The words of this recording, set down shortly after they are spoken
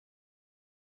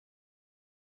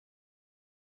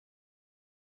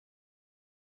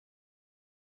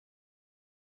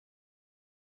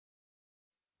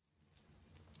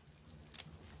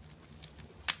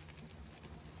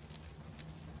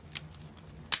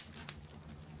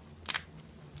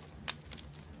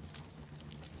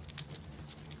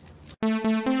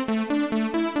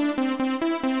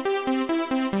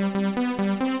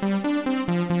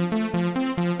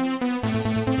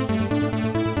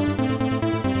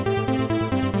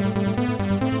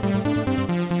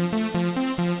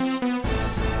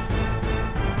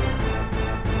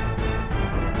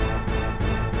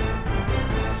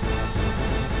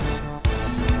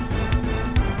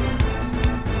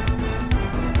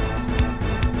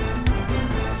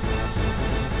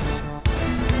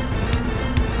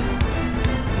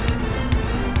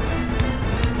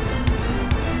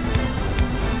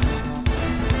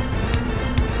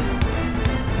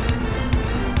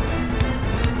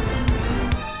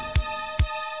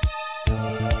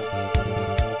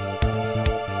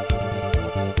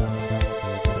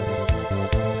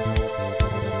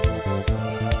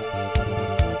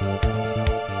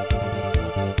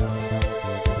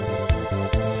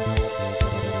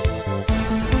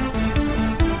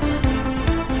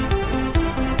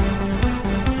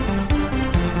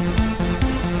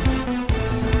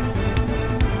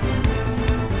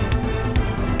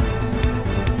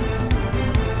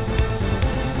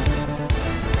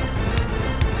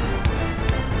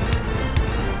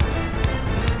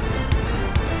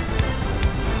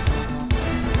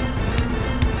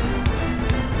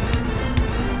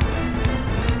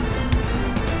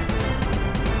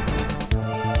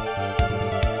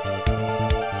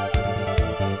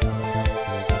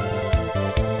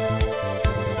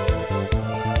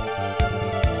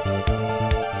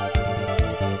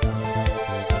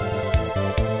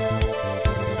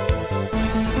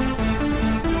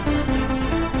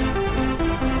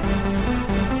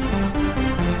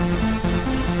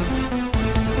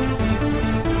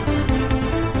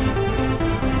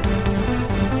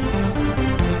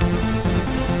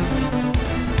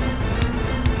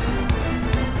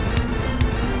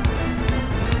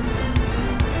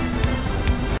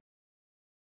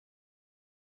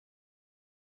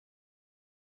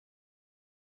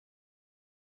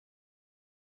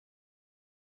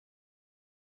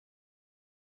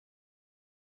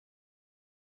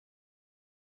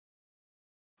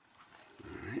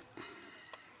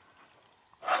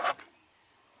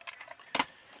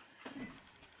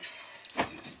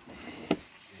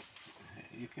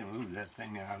move that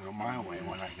thing out of my way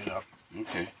when I get up.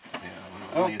 Okay.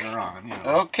 Yeah, later on, you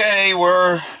know. Okay,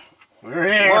 we're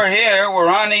here. We're here. We're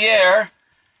on the air.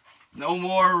 No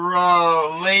more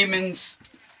layman's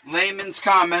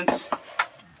comments.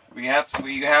 We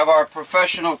have our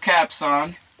professional caps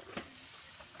on.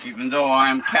 Even though I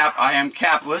am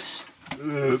capless.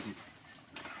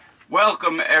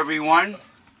 Welcome everyone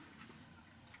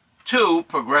to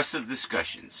Progressive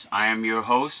Discussions. I am your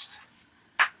host,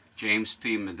 James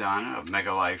P. Madonna of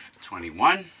Megalife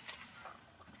 21.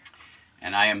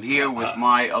 And I am here with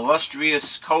my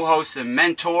illustrious co-host and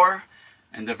mentor,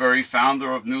 and the very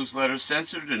founder of Newsletter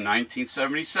Censored in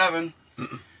 1977,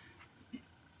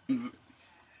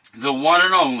 the one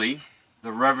and only,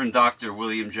 the Reverend Dr.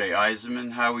 William J.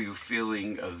 Eisenman. How are you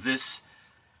feeling this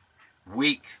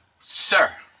week,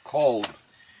 sir? Cold.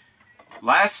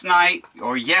 Last night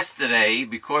or yesterday,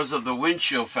 because of the wind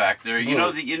chill factor, you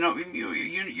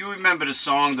remember the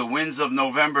song "The Winds of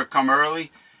November Come Early."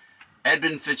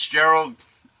 Edmund Fitzgerald,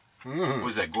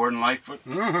 was that Gordon Lightfoot?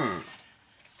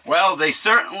 Well, they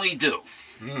certainly do.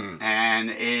 And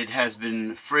it has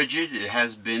been frigid. It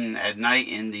has been at night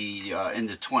in the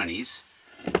 20s.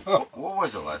 What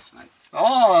was it last night?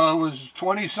 Oh, it was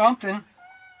 20-something.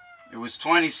 It was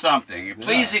 20-something. Yeah.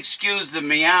 Please excuse the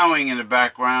meowing in the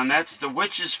background. That's the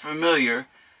Witch's Familiar,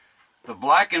 the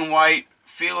black and white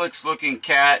Felix-looking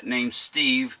cat named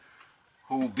Steve,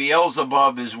 who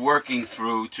Beelzebub is working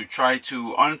through to try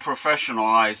to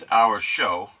unprofessionalize our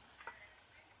show.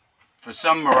 For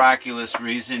some miraculous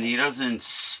reason, he doesn't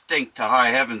stink to high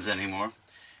heavens anymore.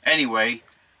 Anyway,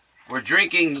 we're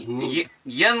drinking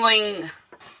Yuengling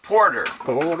Porter.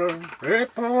 Hey,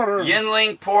 Porter.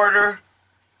 Yuengling Porter,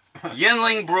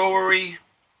 Yuengling Brewery,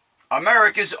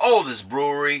 America's oldest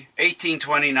brewery,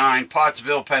 1829,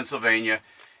 Pottsville, Pennsylvania.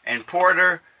 And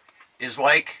porter is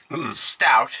like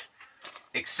stout,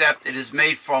 except it is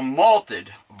made from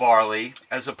malted barley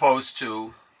as opposed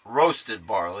to roasted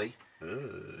barley.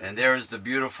 And there is the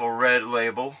beautiful red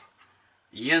label,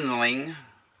 Yuengling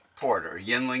Porter.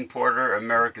 Yuengling Porter,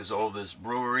 America's oldest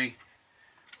brewery.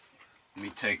 Let me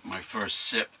take my first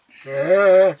sip.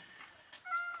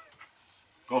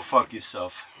 Go fuck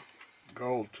yourself.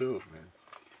 Gold too, man.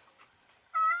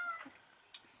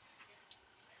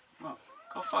 Well,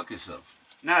 go fuck yourself.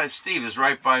 Now Steve is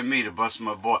right by me to bust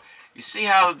my ball. You see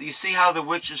how the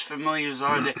Witches Familiars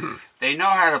are? They know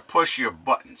how to push your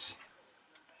buttons.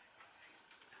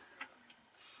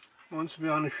 Wants to be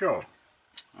on the show.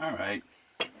 All right.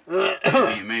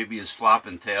 Maybe his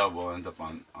flopping tail will end up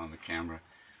on the camera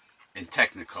in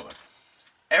Technicolor.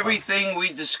 Everything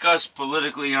we discuss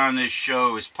politically on this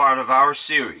show is part of our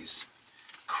series,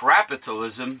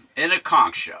 Capitalism in a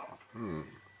Conch Shell.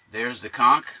 There's the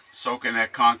conch, soaking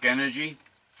that conch energy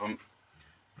from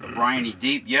the briny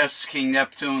deep. Yes, King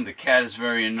Neptune, the cat is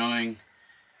very annoying,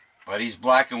 but he's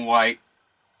black and white,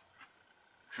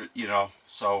 you know,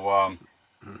 so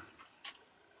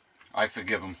I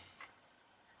forgive him.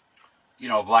 You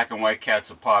know, black and white cats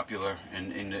are popular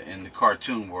in the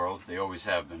cartoon world. They always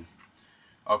have been.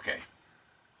 Okay.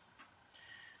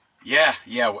 Yeah,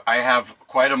 I have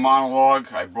quite a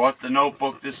monologue. I brought the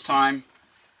notebook this time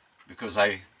because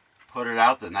I put it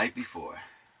out the night before.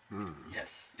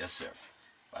 Yes, sir.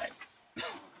 Right.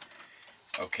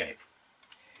 Okay.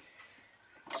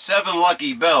 7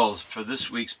 lucky bells for this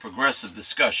week's Progressive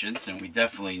Discussions, and we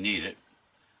definitely need it.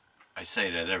 I say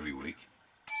that every week.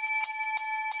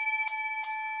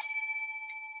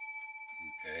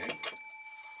 Okay.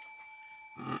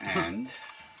 And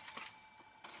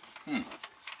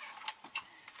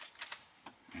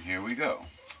here we go.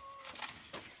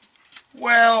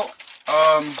 Well,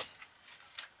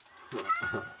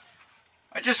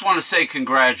 I just want to say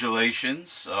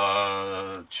congratulations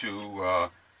to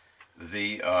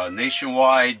the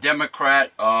nationwide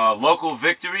Democrat local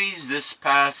victories this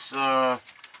past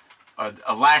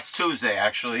last Tuesday,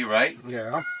 actually, right?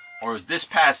 Yeah. Or this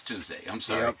past Tuesday. I'm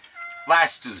sorry. Yep.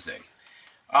 Last Tuesday.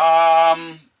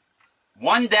 1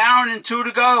 down and 2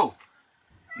 to go.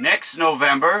 Next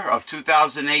November of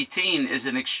 2018 is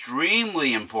an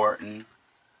extremely important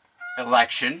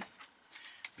election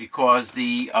because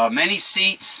the many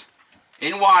seats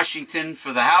in Washington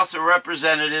for the House of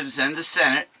Representatives and the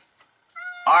Senate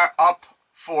are up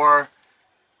for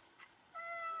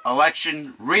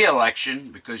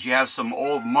re-election, because you have some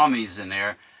old mummies in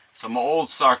there, some old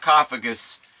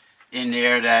sarcophagus in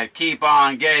there that keep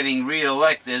on getting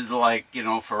re-elected, like, you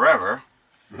know, forever.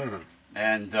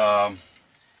 And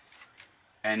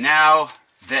now,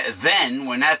 then,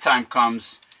 when that time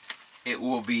comes, it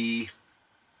will be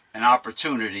an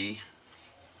opportunity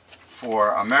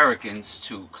for Americans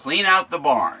to clean out the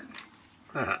barn.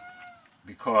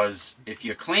 Because if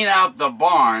you clean out the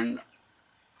barn,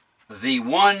 the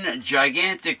one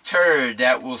gigantic turd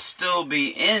that will still be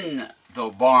in the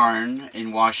barn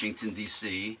in Washington,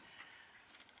 D.C.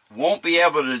 won't be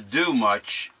able to do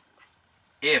much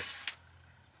if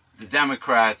the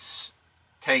Democrats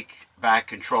take back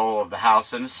control of the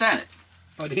House and the Senate.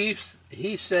 But he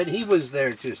said he was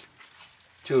there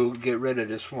to get rid of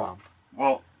the swamp.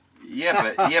 Well,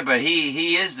 yeah, but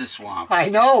he is the swamp. I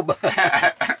know, but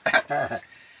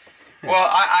well,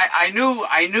 I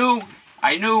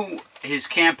knew his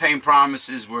campaign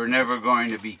promises were never going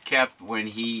to be kept when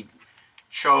he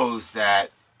chose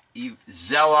that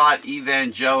zealot,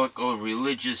 evangelical,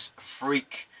 religious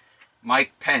freak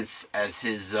Mike Pence as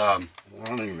his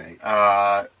running mate,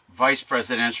 vice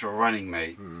presidential running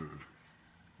mate.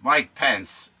 Mike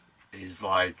Pence is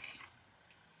like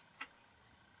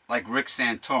Rick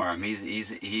Santorum.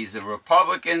 He's a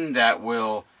Republican that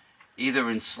will either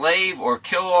enslave or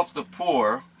kill off the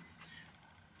poor.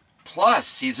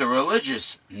 Plus, he's a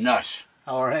religious nut.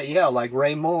 Or yeah, like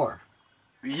Ray Moore.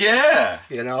 Yeah.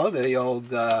 You know, the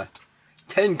old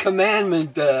Ten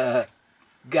Commandment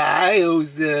guy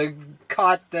who's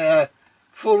caught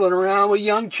fooling around with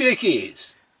young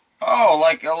chickies. Oh,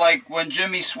 like when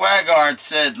Jimmy Swaggart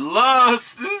said,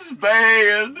 "Lust is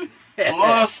bad.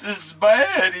 Lust is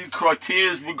bad."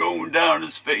 Tears were going down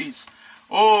his face.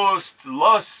 Oh,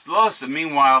 lust, lust. And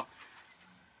meanwhile,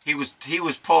 he was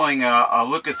pulling a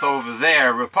looketh over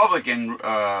there Republican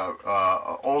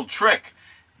old trick,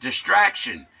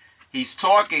 distraction. He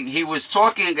was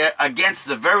talking against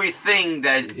the very thing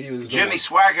that Jimmy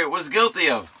Swaggart was guilty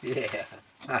of. Yeah.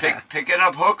 Picking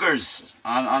up hookers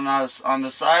on the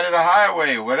side of the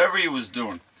highway, whatever he was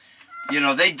doing. You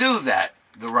know, they do that,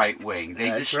 the right wing.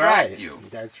 They distract you.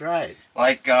 That's right.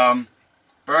 Like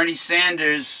Bernie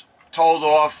Sanders told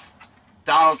off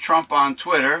Donald Trump on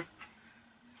Twitter.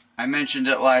 I mentioned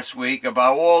it last week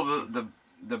about all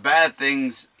the bad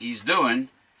things he's doing.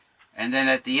 And then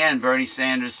at the end, Bernie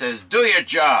Sanders says, "Do your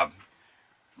job."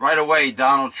 Right away,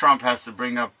 Donald Trump has to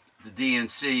bring up the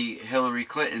DNC, Hillary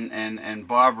Clinton, and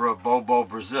Barbara Bobo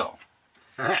Brazil.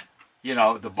 You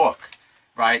know, the book,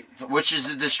 right? Which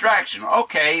is a distraction.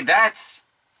 Okay, that's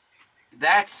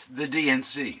the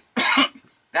DNC.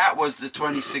 That was the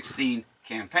 2016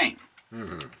 campaign.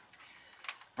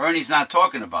 Bernie's not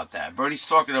talking about that. Bernie's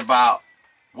talking about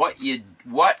what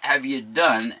have you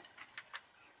done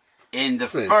in the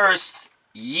first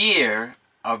year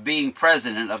of being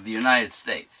president of the United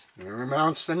States. It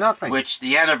amounts to nothing. Which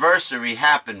the anniversary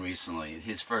happened recently,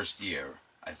 his first year,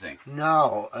 I think.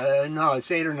 No, it's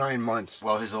 8 or 9 months.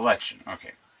 Well, his election,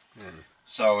 okay.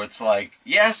 So it's like,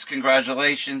 yes,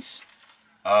 congratulations.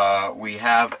 We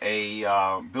have a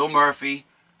Bill Murphy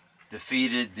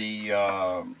defeated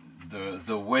the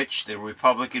witch, the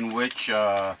Republican witch.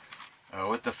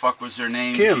 What the fuck was her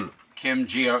name? Kim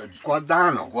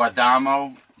Guadamo.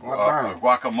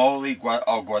 Guacamole.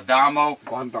 Guadamo.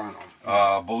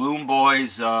 Balloon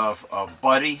Boys.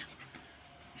 Buddy.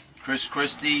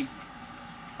 Christie.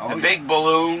 The big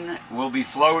balloon will be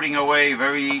floating away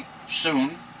very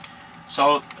soon.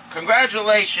 So,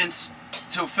 congratulations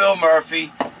to Phil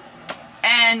Murphy,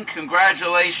 and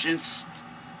congratulations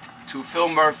to Phil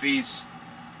Murphy's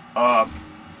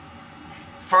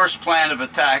first plan of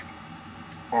attack,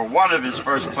 or one of his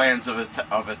first plans of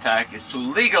attack, is to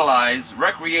legalize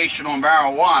recreational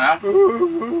marijuana,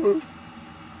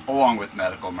 along with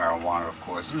medical marijuana, of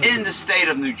course, in the state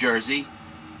of New Jersey.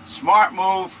 Smart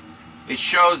move. It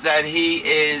shows that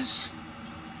he's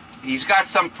got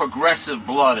some progressive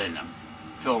blood in him,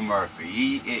 Phil Murphy.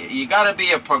 You got to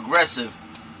be a progressive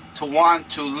to want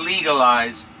to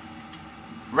legalize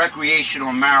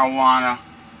recreational marijuana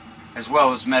as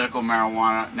well as medical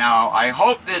marijuana. Now, I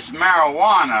hope this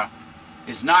marijuana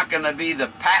is not going to be the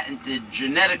patented,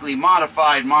 genetically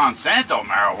modified Monsanto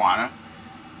marijuana,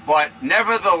 but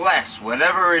nevertheless,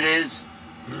 whatever it is,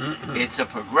 it's a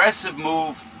progressive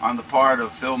move on the part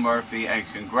of Phil Murphy, and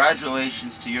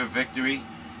congratulations to your victory.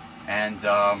 And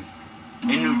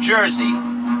in New Jersey,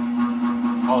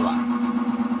 hold on,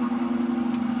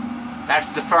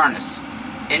 that's the furnace.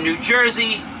 In New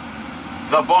Jersey,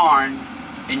 the barn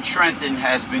in Trenton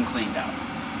has been cleaned out.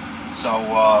 So,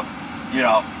 you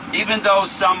know, even though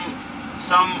some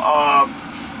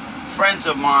friends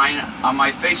of mine on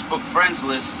my Facebook friends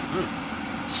list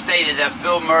stated that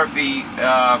Phil Murphy,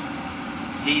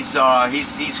 he's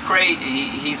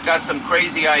got some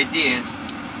crazy ideas,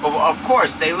 but of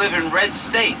course they live in red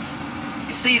states.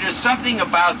 You see, there's something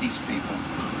about these people.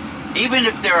 Even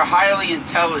if they're highly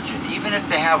intelligent, even if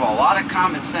they have a lot of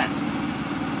common sense,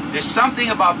 there's something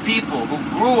about people who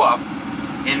grew up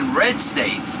in red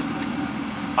states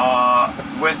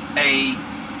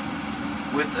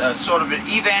with a sort of an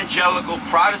evangelical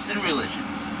Protestant religion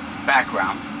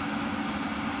background,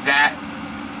 that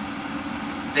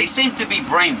they seem to be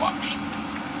brainwashed,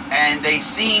 and they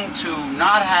seem to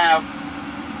not have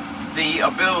the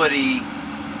ability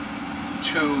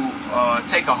to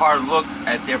take a hard look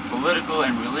at their political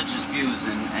and religious views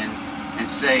and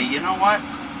say, you know what,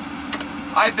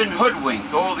 I've been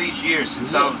hoodwinked all these years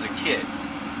since I was a kid,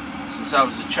 since I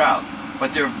was a child.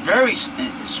 But they're very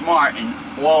smart in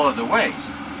all other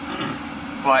ways.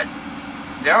 But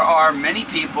there are many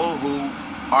people who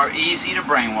are easy to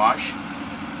brainwash,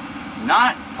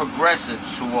 not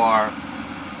progressives who are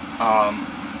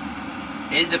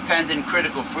independent,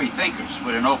 critical, free thinkers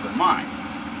with an open mind,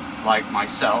 like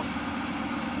myself,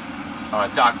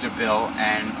 Dr. Bill,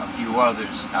 and a few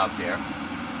others out there,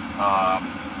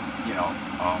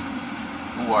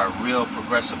 who are real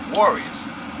progressive warriors.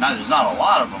 Now, there's not a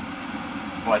lot of them,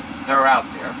 but they're out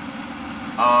there.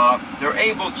 They're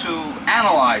able to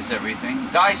analyze everything,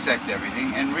 dissect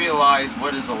everything, and realize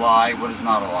what is a lie, what is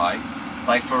not a lie.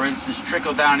 Like, for instance,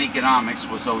 trickle-down economics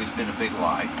was always been a big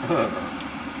lie.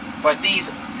 But these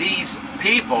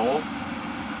people,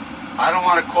 I don't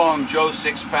want to call them Joe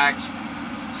Six-Packs.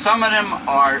 Some of them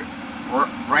are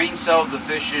brain cell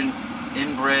deficient,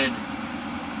 inbred,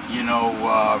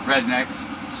 rednecks.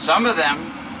 Some of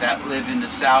them that live in the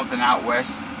South and out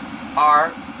West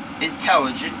are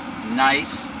intelligent,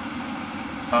 nice,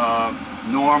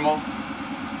 normal,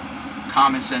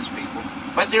 common sense people,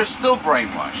 but they're still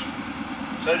brainwashed.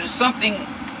 So there's something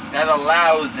that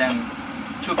allows them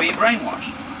to be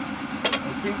brainwashed.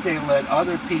 I think they let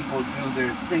other people do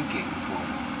their thinking for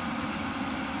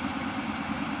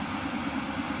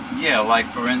them. Yeah, like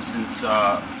for instance,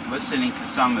 listening to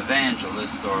some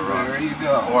evangelist or there you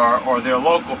go. or their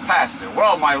local pastor.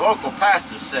 Well, my local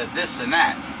pastor said this and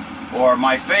that, or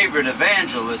my favorite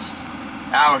evangelist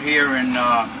out here in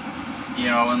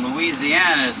in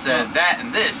Louisiana said that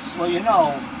and this.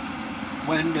 Well,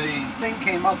 when the thing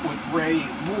came up with Ray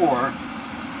Moore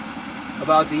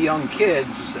about the young kids,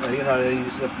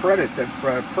 he's a predator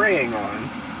preying on.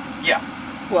 Yeah.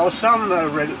 Well, some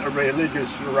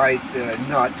religious right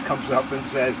nut comes up and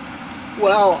says,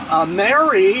 well,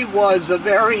 Mary was a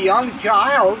very young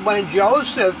child when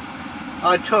Joseph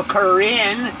took her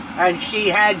in, and she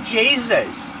had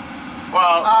Jesus.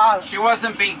 Well, she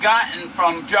wasn't begotten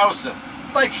from Joseph.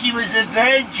 But she was a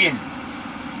virgin.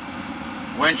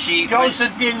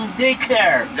 Joseph didn't dick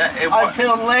her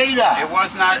until later. It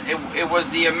was not. It was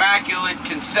the Immaculate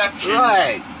Conception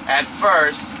right at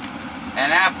first,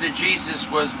 and after Jesus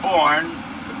was born,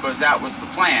 because that was the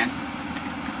plan.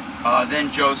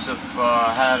 Then Joseph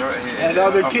had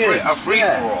other kids. A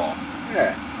free-for-all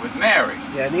with Mary.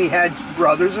 Yeah, and he had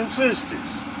brothers and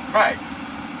sisters. Right.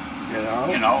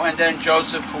 And then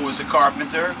Joseph, who was a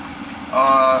carpenter,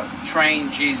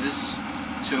 trained Jesus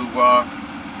to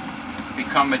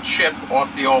become a chip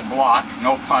off the old block,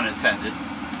 no pun intended,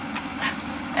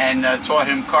 and taught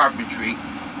him carpentry.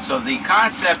 So the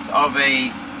concept of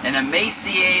an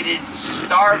emaciated,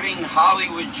 starving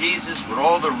Hollywood Jesus with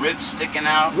all the ribs sticking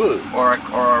out, or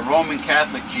a Roman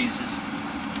Catholic Jesus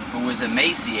who was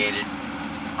emaciated.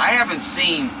 I haven't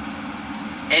seen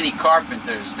any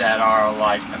carpenters that are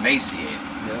like emaciated.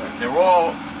 Yeah. They're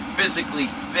all physically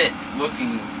fit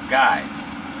looking guys.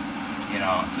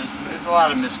 So there's a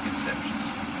lot of misconceptions.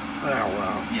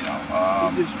 Well.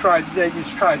 They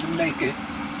just tried to make it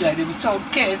that it was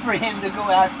okay for him to go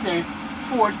after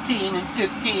 14 and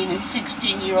 15 and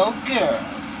 16-year-old girls.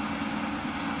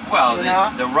 Well,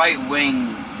 the right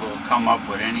wing will come up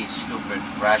with any stupid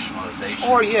rationalization.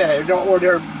 Or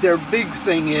their big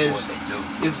thing is,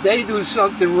 if they do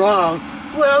something wrong,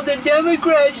 well, the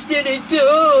Democrats did it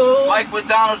too. Like what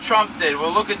Donald Trump did.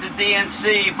 Well, look at the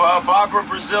DNC, Barbara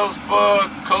Brazil's book,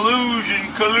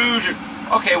 collusion.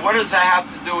 Okay, what does that have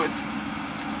to do with,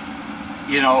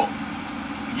 you?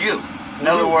 In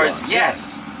other words,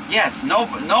 yes, no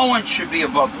one should be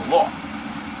above the law.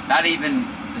 Not even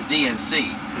the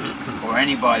DNC or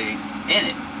anybody in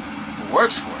it who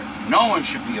works for it. No one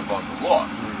should be above the law.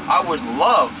 I would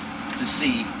love to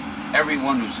see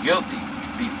everyone who's guilty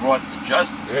be brought to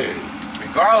justice,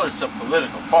 regardless of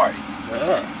political party.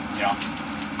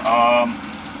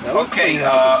 Okay,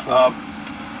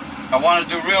 I want to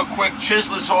do real quick,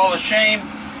 Chisley's Hall of Shame.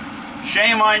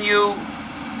 Shame on you,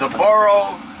 the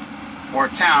borough or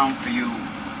town, for you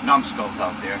numbskulls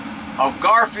out there, of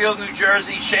Garfield, New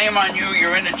Jersey. Shame on you,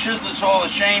 you're in the Chisley's Hall of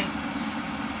Shame.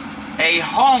 A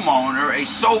homeowner, a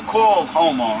so-called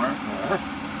homeowner,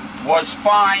 was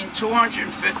fined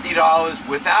 $250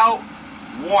 without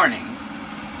warning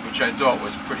which I thought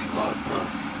was pretty low,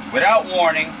 without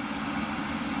warning,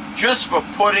 just for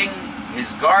putting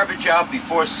his garbage out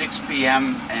before 6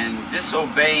 p.m. and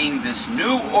disobeying this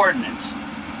new ordinance.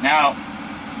 Now,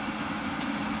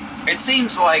 it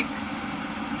seems like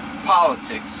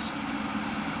politics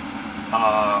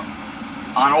on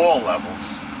all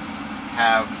levels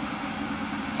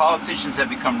politicians have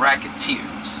become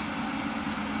racketeers.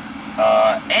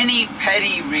 Any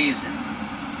petty reason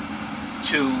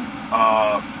to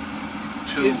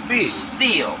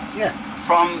steal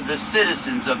from the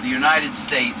citizens of the United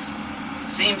States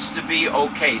seems to be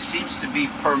okay, seems to be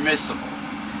permissible.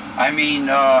 I mean,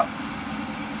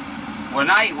 when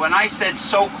I said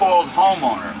so-called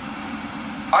homeowner,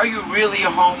 are you really a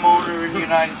homeowner in the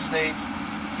United States?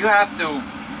 You have to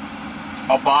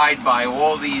abide by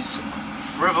all these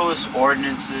frivolous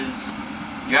ordinances.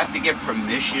 You have to get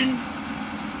permission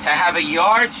to have a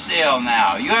yard sale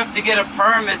now. You have to get a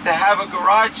permit to have a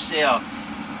garage sale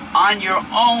on your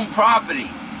own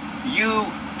property.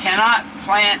 You cannot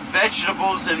plant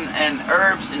vegetables and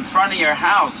herbs in front of your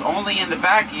house, only in the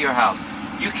back of your house.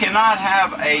 You cannot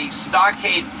have a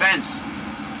stockade fence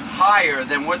higher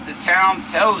than what the town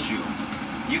tells you.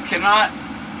 You cannot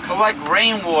collect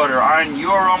rainwater on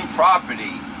your own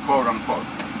property, quote unquote.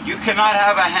 You cannot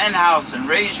have a hen house and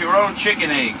raise your own chicken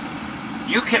eggs.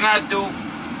 You cannot do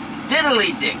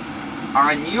diddly-dick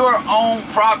on your own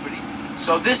property.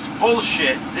 So this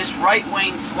bullshit, this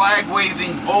right-wing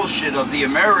flag-waving bullshit of the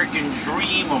American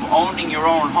dream of owning your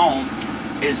own home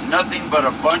is nothing but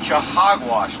a bunch of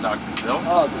hogwash, Dr. Bill.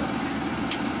 Oh,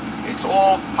 it's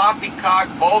all poppycock,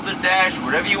 balderdash,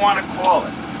 whatever you want to call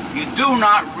it. You do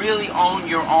not really own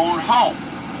your own home.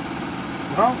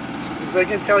 Well, because they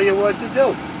can tell you what to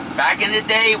do. Back in the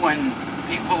day when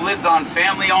people lived on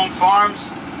family-owned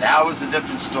farms, that was a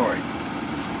different story.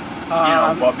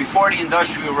 But before the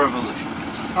Industrial Revolution.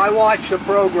 I watched a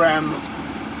program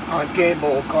on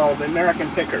cable called American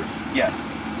Pickers. Yes.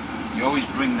 You always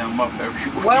bring them up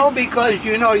every week. Well, because,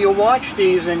 you know, you watch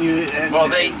these and you... well,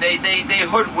 they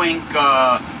hoodwink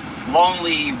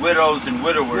lonely widows and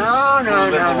widowers.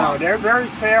 No. They're very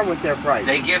fair with their prices.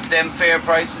 They give them fair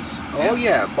prices? Oh,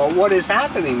 yeah. But what is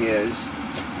happening is,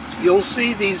 you'll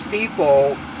see these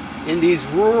people in these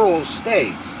rural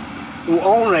states who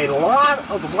own a lot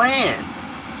of land.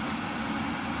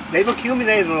 They've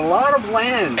accumulated a lot of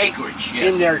land. Acreage,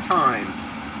 yes. In their time.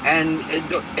 And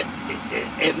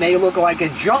it may look like a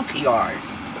junkyard.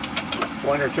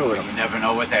 One or two of them. You never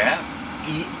know what they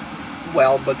have.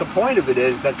 Well, but the point of it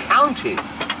is the county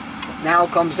now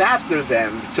comes after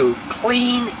them to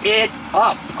clean it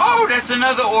up. Oh, that's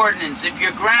another ordinance. If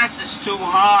your grass is too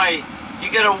high,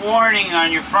 you get a warning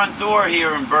on your front door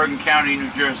here in Bergen County,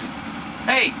 New Jersey.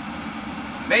 Hey,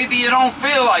 maybe you don't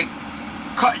feel like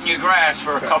cutting your grass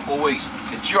for a couple weeks.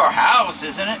 It's your house,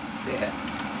 isn't it?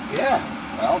 Yeah.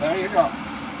 Well, there you go.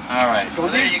 All right. So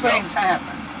there these you go. things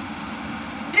happen.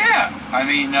 Yeah. I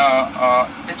mean,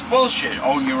 it's bullshit.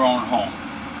 Own your own home.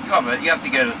 You have to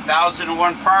get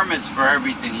 1,001 permits for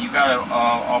everything. You got to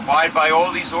abide by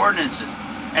all these ordinances,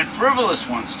 and frivolous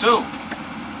ones too.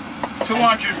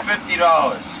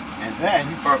 $250. And then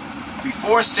for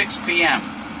before 6 p.m.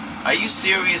 Are you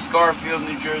serious, Garfield,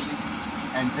 New Jersey?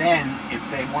 And then, if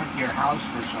they want your house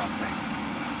for something,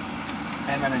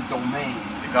 eminent domain,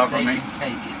 the government they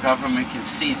can take it. The government can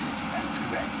seize it. That's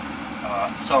correct.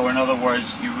 So, in other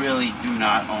words, you really do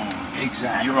not own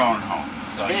your own home.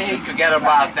 So you forget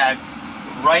about that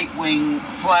right-wing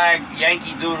flag,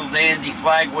 Yankee Doodle Dandy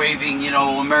flag-waving,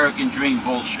 American dream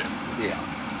bullshit. Yeah.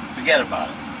 Forget about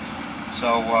it.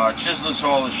 So, Chisler's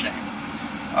Hall of Shame.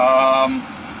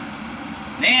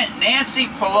 Nancy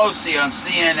Pelosi on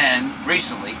CNN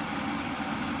recently,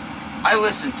 I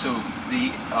listened to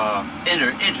the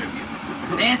interview.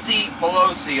 Nancy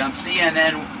Pelosi on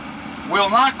CNN will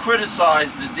not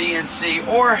criticize the DNC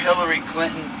or Hillary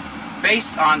Clinton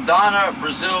based on Donna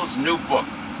Brazil's new book.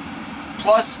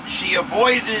 Plus, she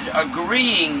avoided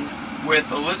agreeing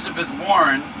with Elizabeth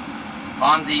Warren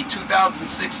on the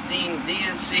 2016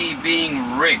 DNC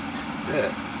being rigged.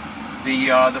 Yeah.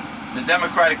 The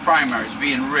Democratic primaries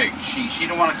being rigged. She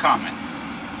didn't want to comment.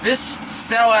 This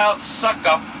sellout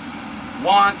suck-up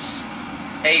wants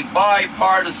a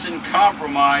bipartisan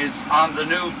compromise on the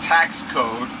new tax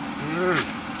code.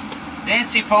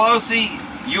 Nancy Pelosi,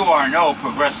 you are no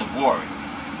progressive warrior.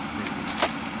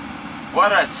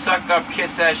 What a suck-up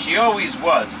kiss-ass she always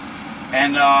was.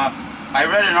 And I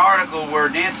read an article where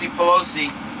Nancy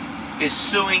Pelosi is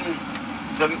suing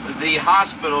the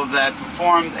hospital that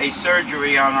performed a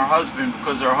surgery on her husband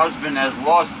because her husband has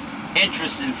lost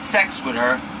interest in sex with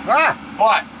her.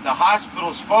 But the hospital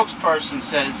spokesperson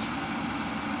says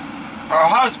Her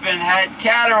husband had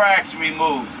cataracts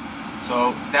removed.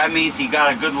 So that means he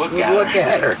got a good look at her. Look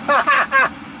at her.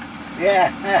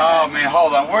 Yeah. Oh man,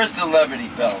 hold on. Where's the levity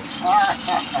bells? Gotta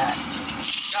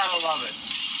love it.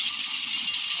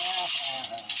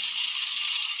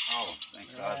 Oh,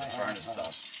 thank God the furnace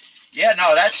stopped. Yeah,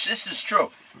 no, this is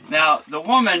true. Now the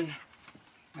woman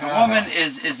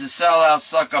is a sellout,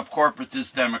 suck up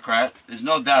corporatist Democrat. There's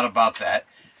no doubt about that.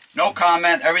 No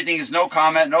comment. Everything is no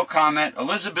comment. No comment.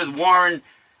 Elizabeth Warren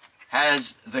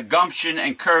has the gumption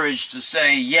and courage to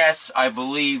say, yes, I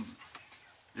believe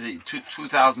the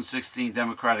 2016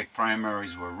 Democratic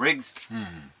primaries were rigged,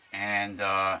 and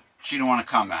she don't want to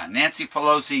comment. Nancy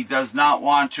Pelosi does not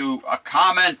want to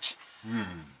comment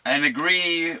and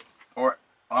agree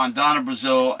on Donna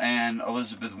Brazile and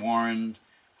Elizabeth Warren.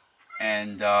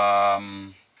 And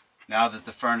now that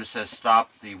the furnace has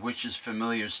stopped, the witch's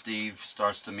familiar Steve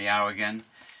starts to meow again.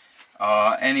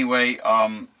 Anyway,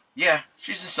 yeah,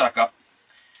 she's a suck-up.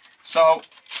 So,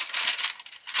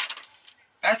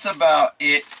 that's about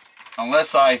it,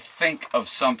 unless I think of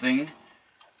something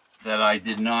that I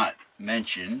did not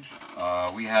mention.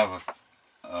 We have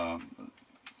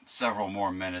several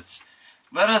more minutes.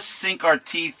 Let us sink our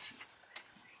teeth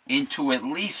into at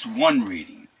least one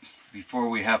reading before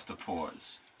we have to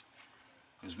pause.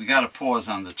 Because we got to pause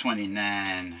on the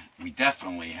 29. We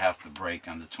definitely have to break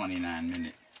on the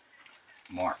 29-minute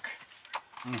mark.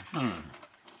 And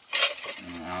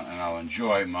I'll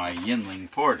enjoy my Yinling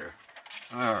Porter.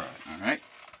 All right. All right.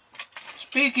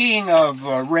 Speaking of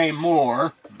Ray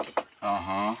Moore,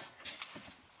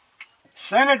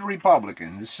 Senate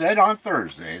Republicans said on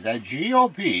Thursday that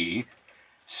GOP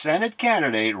Senate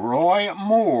candidate Roy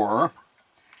Moore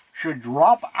should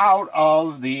drop out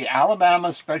of the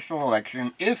Alabama special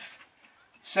election if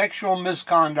sexual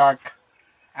misconduct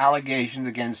allegations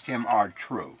against him are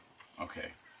true.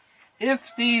 Okay.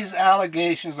 If these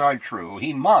allegations are true,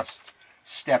 he must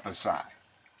step aside,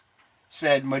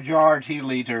 said Majority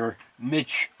Leader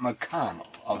Mitch McConnell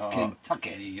of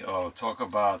Kentucky. Talk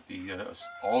about the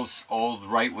old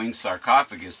right-wing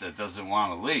sarcophagus that doesn't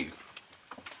want to leave.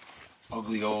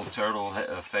 Ugly old turtle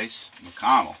face,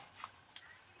 McConnell.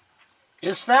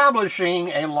 Establishing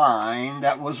a line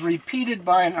that was repeated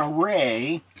by an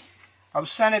array of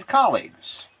Senate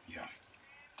colleagues. Yeah.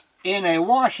 In a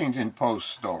Washington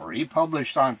Post story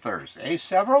published on Thursday,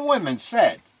 several women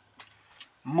said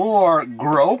Moore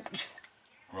groped,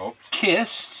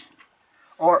 kissed,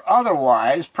 or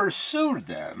otherwise pursued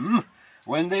them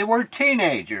when they were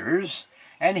teenagers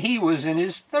and he was in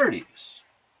his 30s.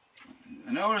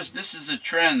 Notice this is a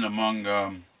trend among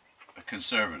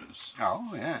conservatives.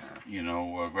 Oh, yeah. You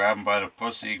know, grab them by the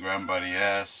pussy, grab them by the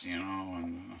ass, you know,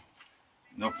 and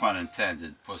no pun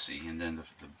intended, pussy, and then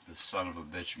the son of a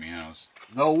bitch meows.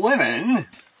 The women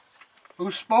who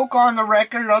spoke on the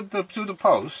record to the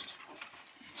Post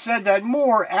said that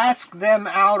Moore asked them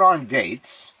out on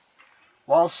dates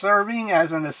while serving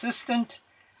as an assistant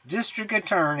district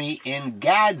attorney in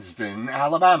Gadsden,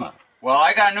 Alabama. Well,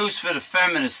 I got news for the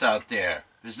feminists out there.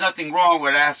 There's nothing wrong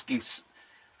with asking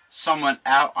someone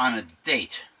out on a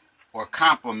date or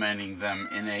complimenting them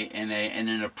in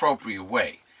an appropriate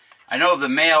way. I know the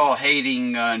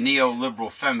male-hating neoliberal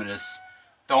feminists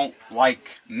don't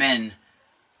like men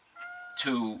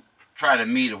to try to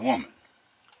meet a woman.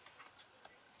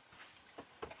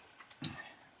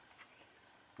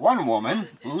 One woman,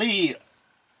 Lee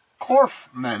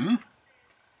Korfman,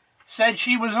 said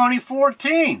she was only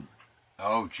 14.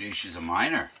 Oh, gee, she's a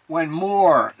minor. When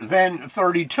Moore, then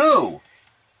 32,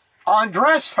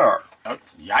 undressed her. Oh,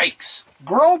 yikes.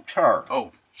 Groped her.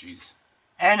 Oh, jeez.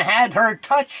 And had her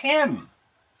touch him.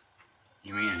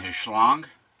 You mean his schlong?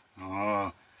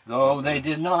 Oh. Though they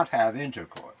did not have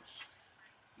intercourse.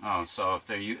 Oh, so if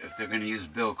they're going to use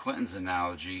Bill Clinton's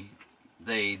analogy,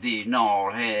 they did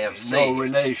not have sex. No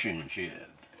relationship.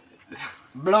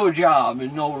 Blowjob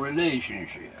is no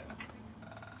relationship.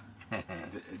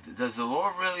 Does the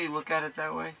law really look at it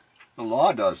that way? The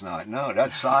law does not. No,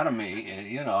 that's sodomy,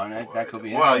 you know, and that could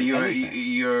be. Well, anything.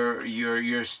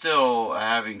 you're still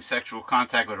having sexual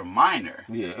contact with a minor.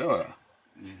 Yeah.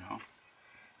 You know.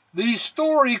 The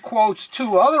story quotes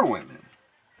two other women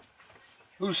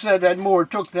who said that Moore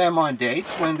took them on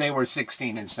dates when they were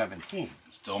 16 and 17.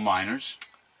 Still minors.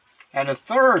 And a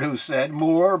third who said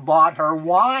Moore bought her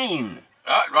wine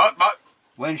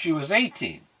when she was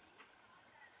 18.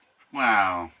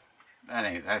 Wow,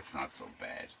 that's not so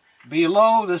bad.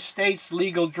 Below the state's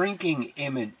legal drinking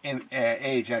age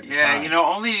at the time. Yeah, you know,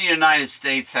 only the United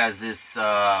States has this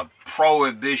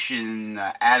prohibition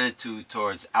attitude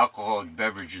towards alcoholic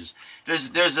beverages.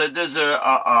 There's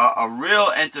a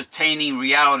real entertaining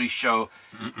reality show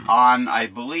on, I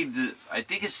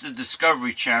think it's the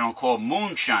Discovery Channel, called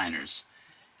Moonshiners.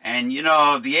 And you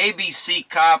know, the ABC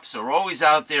cops are always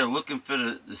out there looking for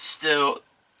the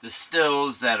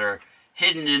stills that are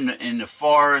hidden in the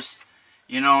forest.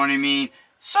 You know what I mean?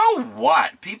 So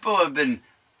what? People have been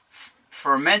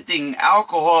fermenting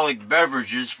alcoholic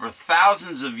beverages for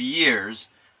thousands of years,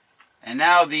 and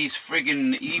now these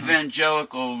friggin'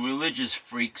 evangelical religious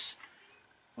freaks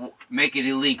make it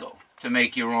illegal to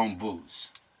make your own booze.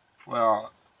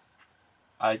 Well,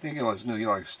 I think it was New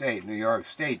York State. New York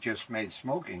State just made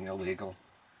smoking illegal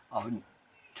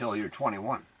until you're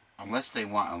 21. Unless the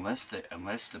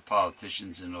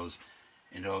politicians in those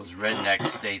redneck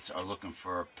states are looking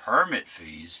for permit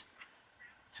fees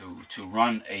to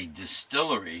run a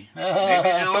distillery. Maybe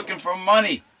they're looking for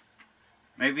money.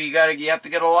 Maybe you have to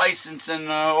get a license and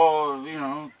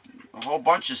a whole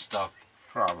bunch of stuff.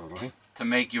 Probably. To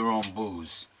make your own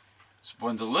booze. So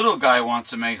when the little guy wants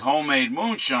to make homemade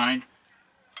moonshine,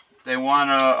 they want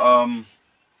to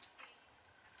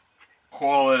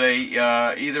call it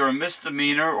either a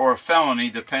misdemeanor or a felony,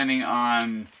 depending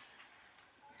on.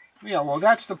 Yeah, well,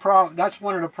 that's the problem. That's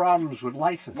one of the problems with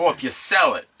licensing. Well, if you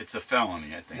sell it, it's a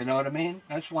felony, I think. You know what I mean?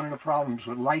 That's one of the problems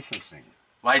with licensing.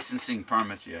 Licensing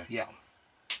permits, yeah. Yeah.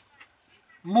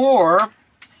 Moore,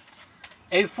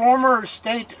 a former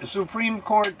state Supreme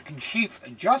Court Chief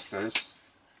Justice,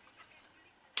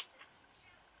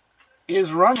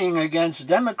 is running against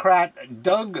Democrat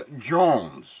Doug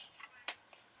Jones,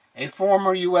 a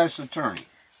former U.S. attorney,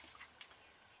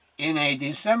 in a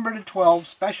December 12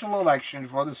 special election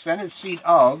for the Senate seat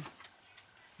of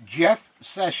Jeff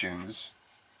Sessions,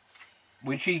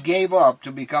 which he gave up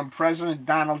to become President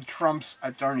Donald Trump's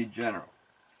Attorney General.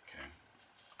 Okay.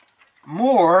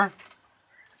 Moore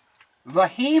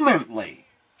vehemently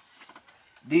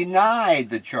denied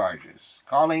the charges,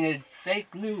 calling it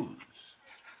fake news.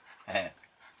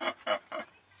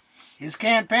 His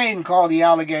campaign called the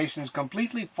allegations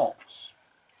completely false.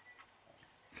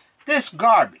 This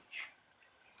garbage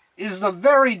is the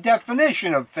very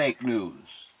definition of fake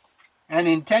news and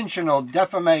intentional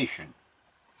defamation.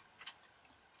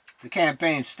 The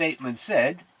campaign statement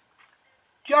said,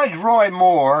 Judge Roy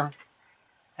Moore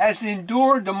has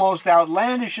endured the most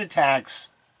outlandish attacks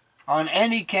on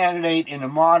any candidate in the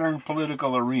modern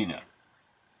political arena.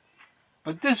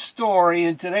 But this story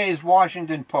in today's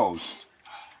Washington Post,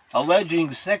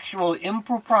 alleging sexual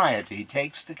impropriety,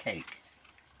 takes the cake.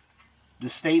 The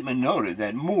statement noted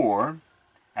that Moore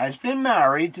has been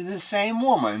married to the same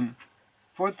woman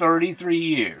for 33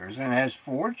 years and has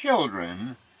 4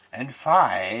 children and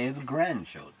 5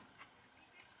 grandchildren.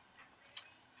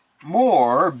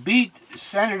 Moore beat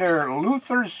Senator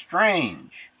Luther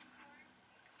Strange,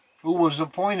 who was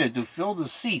appointed to fill the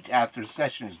seat after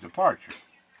Sessions' departure,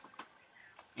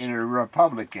 in a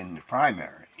Republican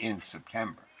primary in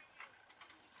September,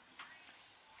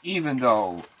 even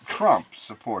though Trump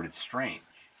supported Strange.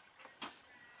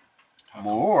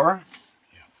 Moore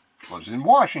was in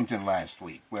Washington last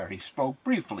week, where he spoke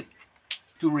briefly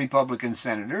to Republican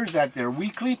senators at their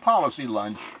weekly policy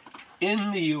lunch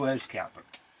in the U.S. Capitol.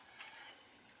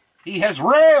 He has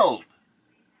railed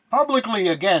publicly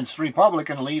against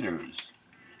Republican leaders,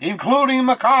 including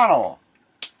McConnell,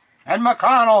 and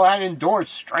McConnell had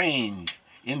endorsed Strange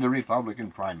in the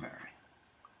Republican primary.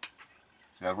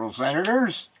 Several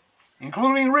senators,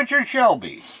 including Richard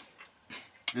Shelby,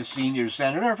 the senior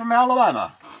senator from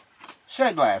Alabama,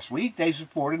 said last week they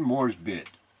supported Moore's bid.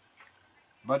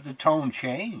 But the tone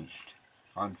changed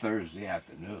on Thursday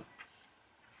afternoon.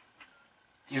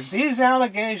 If these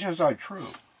allegations are true,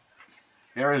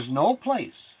 there is no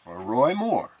place for Roy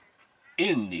Moore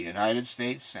in the United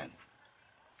States Senate.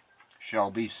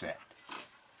 Shelby said.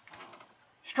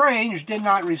 Strange did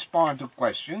not respond to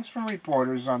questions from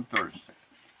reporters on Thursday.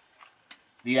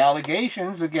 The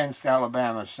allegations against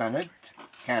Alabama Senate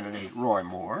candidate Roy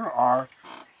Moore are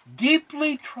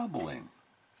deeply troubling.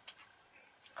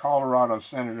 Colorado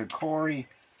Senator Cory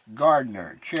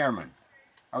Gardner, chairman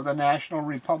of the National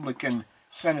Republican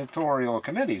Senatorial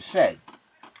Committee, said,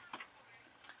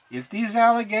 if these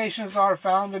allegations are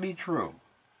found to be true,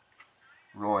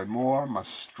 Roy Moore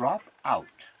must drop out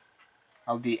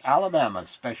of the Alabama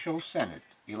Special Senate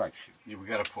election. Yeah, we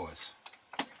got to pause.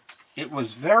 It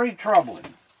was very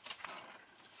troubling.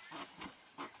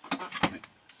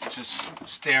 Just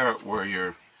stare at where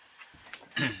you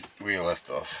left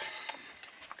off.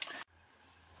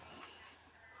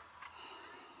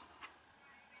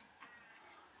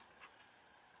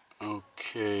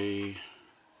 Okay.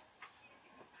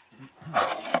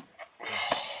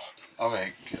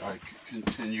 Okay, I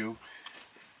continue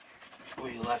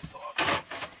where you left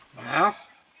off. Now?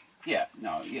 Yeah,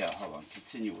 no, yeah, hold on.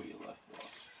 Continue where you left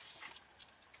off.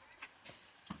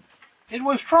 It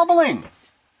was troubling.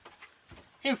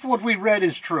 If what we read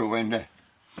is true, and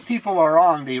people are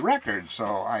on the record, so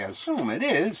I assume it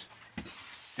is,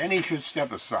 then he should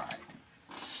step aside.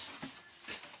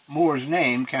 Moore's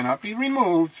name cannot be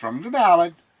removed from the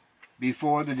ballot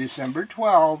before the December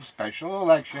 12 special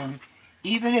election,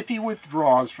 even if he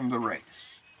withdraws from the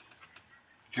race.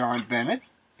 John Bennett,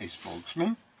 a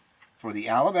spokesman for the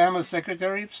Alabama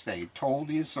Secretary of State, told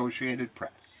the Associated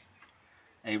Press,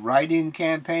 a write-in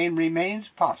campaign remains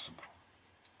possible.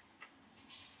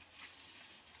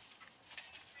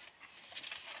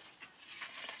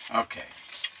 Okay,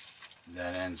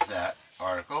 that ends that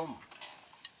article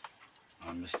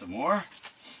on Mr. Moore.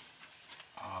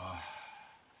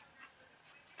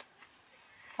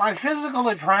 My physical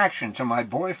attraction to my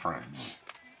boyfriend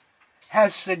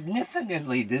has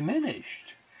significantly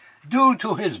diminished due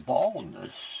to his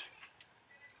baldness.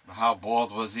 How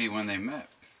bald was he when they met?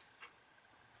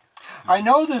 I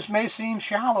know this may seem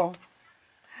shallow,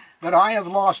 but I have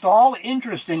lost all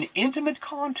interest in intimate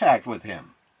contact with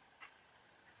him.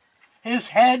 His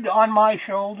head on my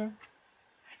shoulder,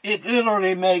 it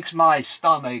literally makes my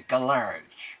stomach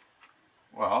lurch.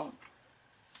 Well,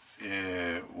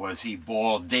 was he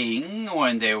balding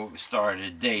when they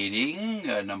started dating?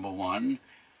 Number one.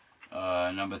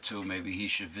 Number two, maybe he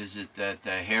should visit that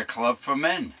hair club for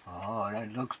men. Oh,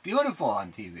 that looks beautiful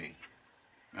on TV.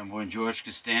 Remember when George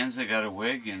Costanza got a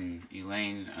wig and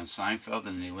Elaine on Seinfeld,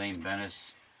 and Elaine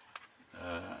Bennis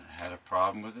had a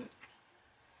problem with it?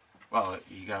 Well,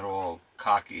 he got all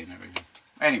cocky and everything.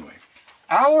 Anyway.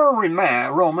 Our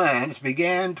romance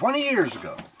began 20 years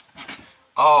ago.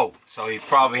 Oh, so he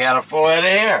probably had a full head of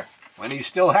hair. When he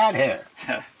still had hair.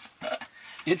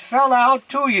 It fell out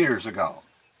 2 years ago.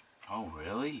 Oh,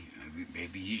 really?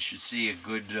 Maybe he should see a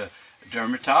good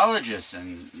dermatologist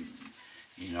and,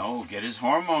 you know, get his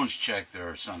hormones checked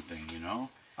or something, you know?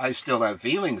 I still have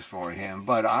feelings for him,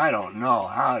 but I don't know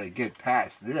how to get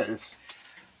past this.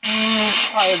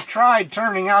 I have tried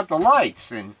turning out the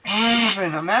lights and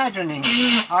even imagining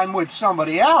I'm with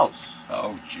somebody else.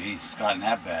 Oh, jeez, it's gotten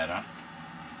that bad, huh?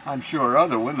 I'm sure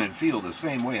other women feel the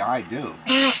same way I do.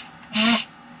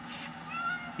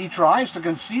 He tries to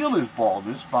conceal his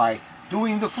baldness by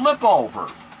doing the flip over.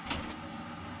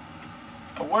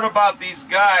 What about these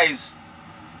guys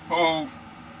who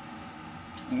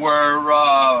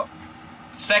were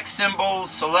sex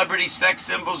symbols, celebrity sex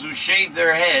symbols, who shaved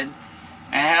their head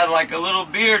and had like a little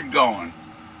beard going?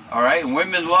 All right, and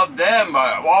women loved them.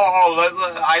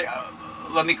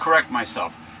 Let me correct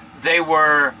myself. They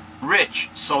were rich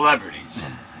celebrities.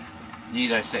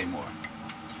 Need I say more?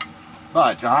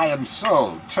 But I am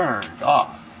so turned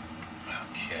off.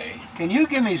 Okay. Can you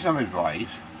give me some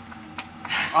advice?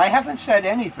 I haven't said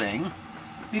anything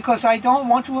because I don't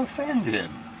want to offend him.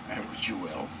 Which you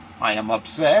will. I am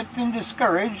upset and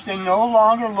discouraged and no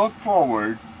longer look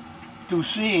forward to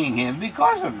seeing him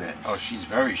because of this. Oh, she's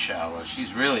very shallow.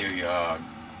 She's really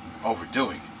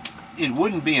overdoing it. It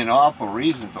wouldn't be an awful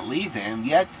reason to leave him,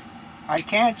 yet I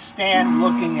can't stand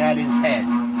looking at his head.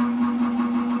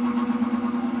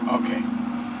 Okay.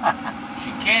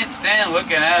 She can't stand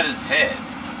looking at his head.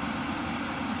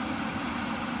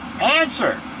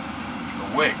 Answer.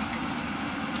 The wig.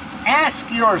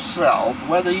 Ask yourself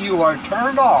whether you are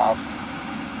turned off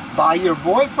by your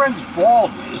boyfriend's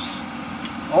baldness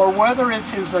or whether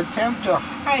it's his attempt to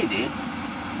hide it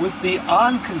with the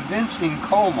unconvincing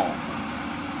comb-over.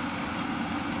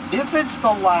 If it's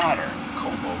the latter,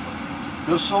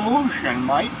 Comb-over. the solution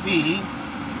might be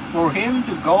for him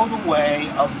to go the way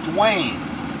of Dwayne,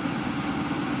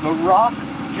 The Rock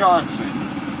Johnson,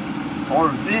 or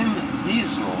Vin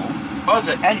Diesel, Was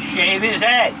it? and shave his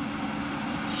head.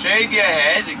 Shave your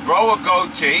head, grow a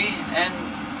goatee, and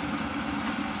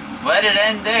let it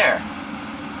end there.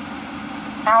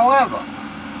 However,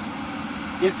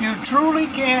 if you truly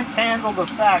can't handle the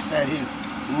fact that his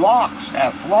locks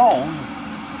have flown,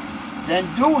 then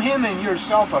do him and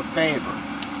yourself a favor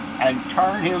and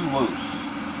turn him loose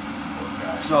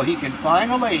so he can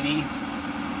find a lady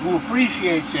who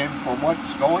appreciates him for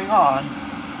what's going on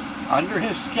under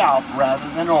his scalp rather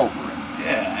than over it.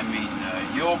 Yeah, I mean,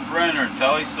 Yul Brynner,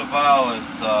 Telly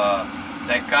Savalas,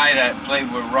 that guy that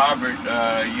played with Robert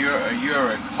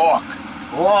Urich, Hawk,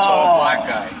 tall black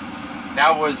guy.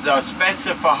 That was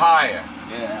Spencer for Hire.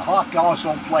 Yeah, Hawk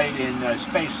also played in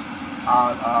Space,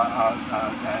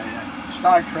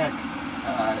 Star Trek,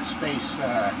 Space.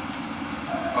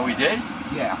 Oh, he did?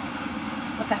 Yeah.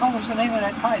 What the hell was the name of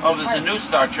that title? Oh, there's a new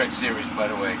Star Trek series, by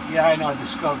the way. Yeah, I know,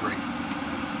 Discovery.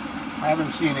 I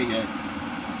haven't seen it yet.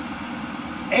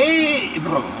 Wait a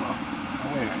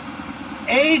minute.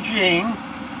 Aging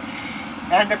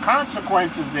and the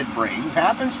consequences it brings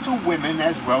happens to women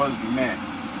as well as men.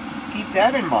 Keep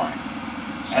that in mind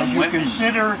as you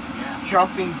consider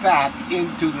jumping back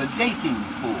into the dating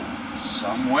pool.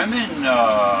 Some women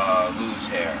lose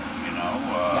hair, you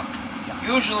know.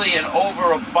 Usually an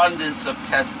overabundance of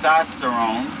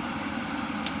testosterone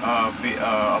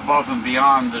above and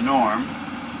beyond the norm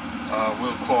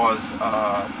will cause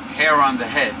hair on the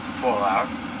head to fall out.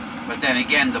 But then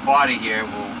again, the body hair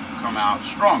will come out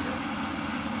stronger,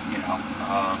 you know.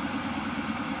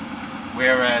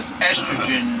 Whereas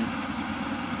estrogen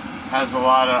has a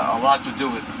lot to do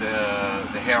with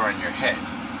the hair on your head.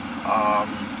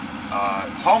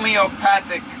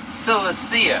 Homeopathic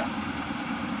silicea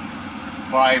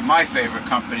by my favorite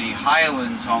company,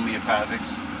 Highlands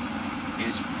Homeopathics,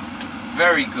 is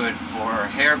very good for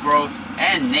hair growth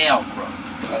and nail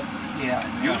growth. Yeah.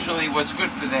 Usually what's good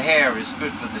for the hair is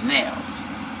good for the nails.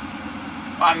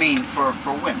 I mean, for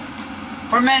women.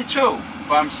 For men too,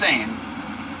 but I'm saying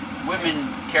women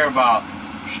care about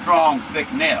strong,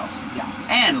 thick nails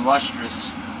and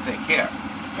lustrous, thick hair.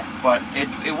 But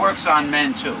it works on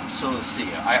men too,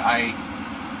 silicea. I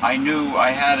knew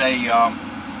I had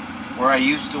where I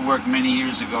used to work many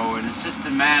years ago, an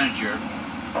assistant manager,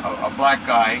 a black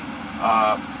guy,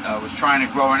 was trying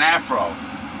to grow an afro,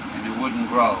 and it wouldn't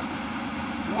grow.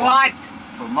 What?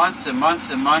 For months and months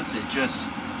and months, it just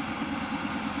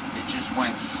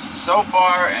went so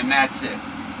far, and that's it.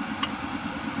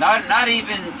 Not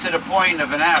even to the point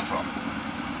of an afro.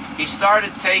 He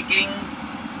started taking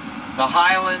the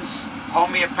Highlands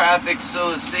Homeopathic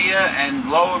silicea, and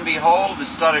lo and behold, it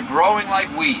started growing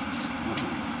like weeds.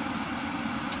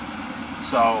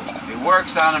 So it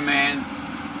works on a man,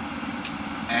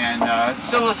 and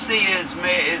silicea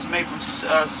is made from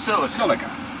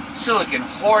silicon,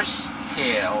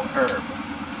 horsetail herb.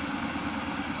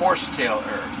 Horsetail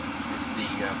herb is the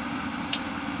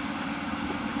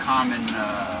common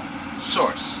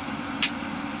source.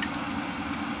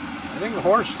 I think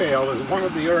horsetail is one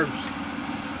of the herbs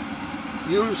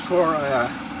used for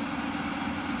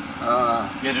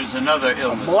there's another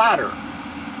illness. Bladder.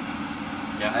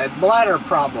 Yeah. I had bladder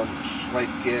problems, like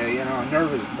you know,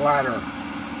 nervous bladder,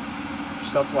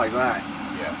 stuff like that.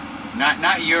 Yeah.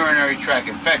 Not urinary tract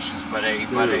infections, but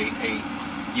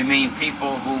you mean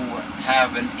people who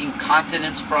have an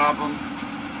incontinence problem?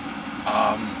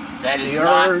 That is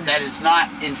not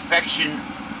infection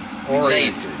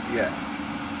related. Yeah.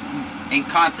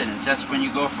 Incontinence. That's when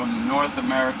you go from North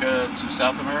America to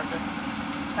South America.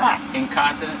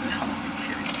 Incontinent. No, I'm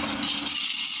kidding.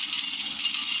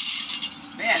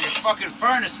 Man, this fucking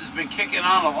furnace has been kicking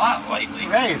on a lot lately.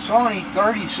 Hey, it's only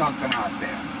 30-something out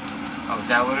there. Oh, is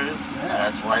that what it is? Yeah.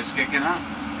 That's why it's kicking on?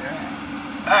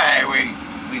 Yeah. All right,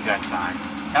 we got time.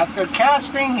 After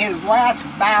casting his last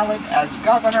ballot as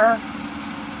governor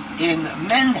in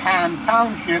Mendham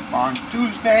Township on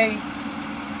Tuesday,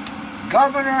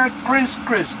 Governor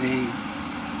Christie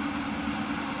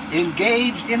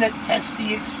engaged in a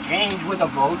testy exchange with a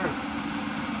voter.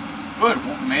 Good.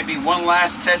 Well, maybe one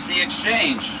last testy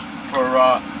exchange for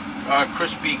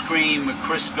Krispy Kreme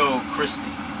Crisco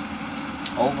Christie.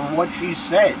 Over what she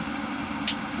said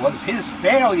was his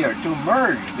failure to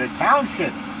merge the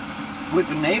township with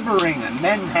the neighboring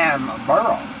Mendham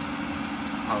borough.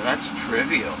 Oh, that's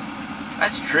trivial.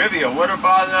 That's trivial. What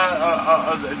about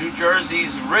New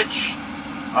Jersey's rich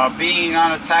being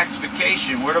on a tax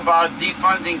vacation? What about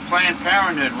defunding Planned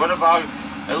Parenthood? What about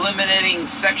eliminating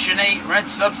Section 8 rent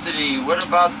subsidy? What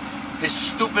about his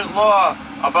stupid law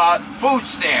about food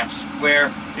stamps,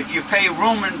 where if you pay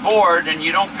room and board and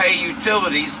you don't pay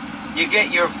utilities, you get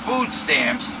your food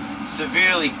stamps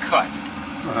severely cut?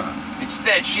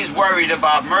 Instead, she's worried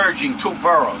about merging two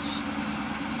boroughs.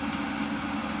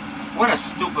 What a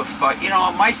stupid fuck. You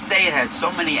know, my state has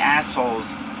so many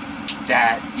assholes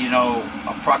that, you know,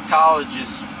 a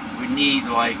proctologist would need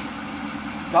like...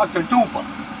 Dr. Dupa.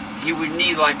 He would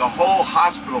need like a whole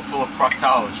hospital full of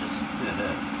proctologists.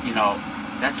 You know,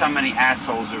 that's how many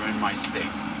assholes are in my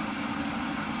state.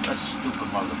 A stupid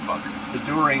motherfucker.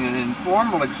 During an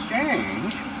informal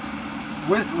exchange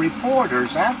with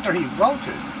reporters after he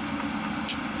voted,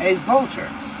 a voter,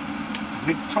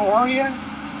 Victoria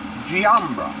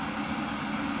Giambra.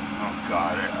 Oh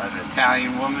God, an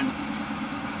Italian woman?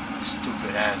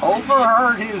 Stupid ass.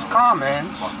 Overheard his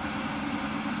comments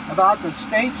about the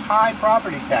state's high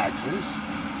property taxes.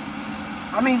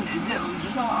 I mean,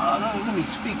 let me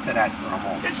speak to that for a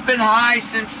moment. It's been high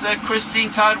since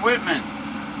Christine Todd Whitman.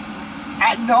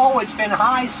 No, it's been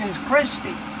high since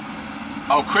Christie.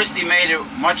 Oh, Christie made it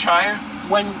much higher?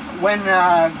 When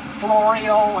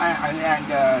Florio and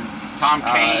Tom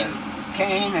Kane.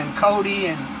 Kane and Cody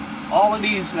and all of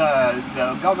these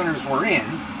the governors were in.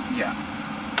 Yeah.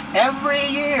 Every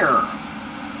year,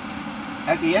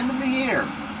 at the end of the year,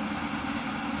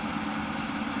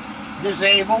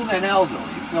 disabled and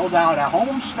elderly filled out a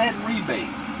homestead rebate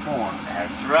form.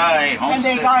 That's right. Homestead. And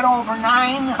they got over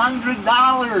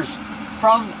 $900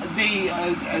 from the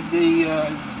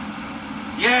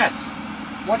yes.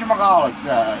 Whatchamacallit?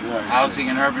 Housing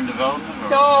and Urban Development? Or?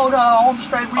 No, the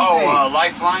homestead rebate. Oh,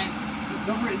 Lifeline?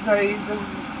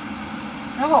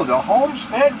 The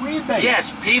homestead rebate.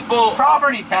 Yes, people.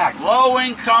 Property tax.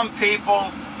 Low-income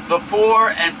people, the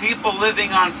poor, and people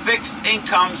living on fixed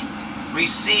incomes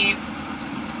received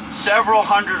several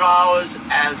 $100s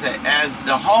as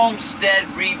the homestead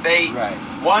rebate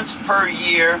once per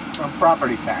year from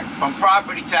property tax. From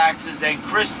property taxes, and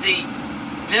Christie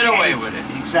did away with it.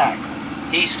 Exactly.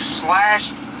 He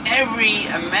slashed every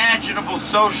imaginable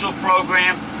social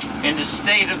program in the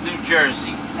state of New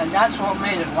Jersey. And that's what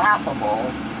made it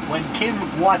laughable when Kim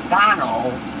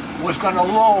Guadagno was going to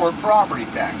lower property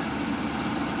taxes.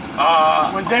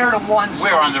 When they're the ones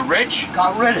we're on the rich?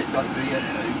 Got rid of it,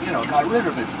 got rid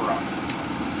of it for us.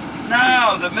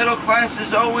 No, the middle class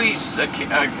is always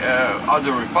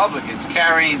other Republicans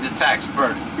carrying the tax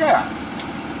burden. Yeah.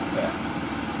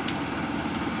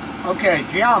 Okay,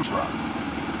 Giambra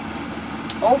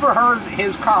overheard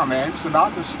his comments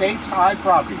about the state's high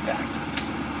property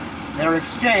taxes. Their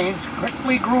exchange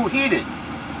quickly grew heated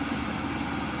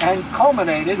and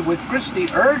culminated with Christie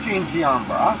urging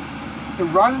Giambra to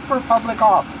run for public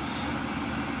office.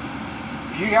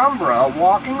 Giambra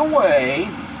walking away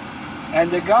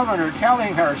and the governor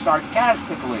telling her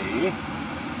sarcastically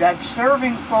that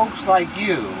serving folks like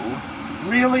you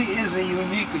really is a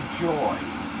unique joy.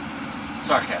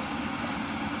 Sarcasm.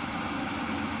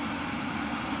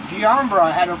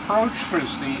 Giambra had approached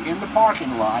Christie in the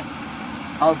parking lot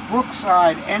of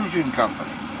Brookside Engine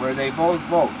Company, where they both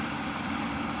vote,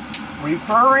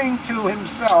 referring to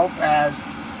himself as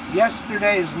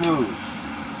yesterday's news.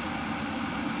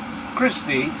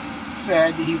 Christie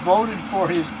said he voted for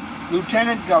his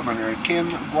Lieutenant Governor, Kim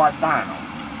Guadagno.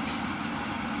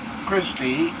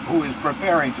 Christie, who is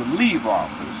preparing to leave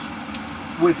office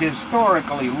with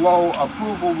historically low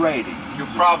approval rating. You'll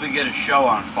probably get a show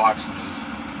on Fox News.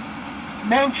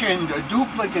 Mentioned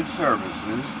duplicate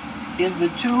services in the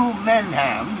two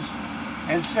Menhams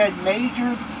and said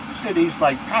major cities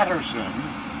like Patterson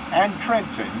and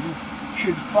Trenton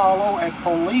should follow a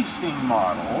policing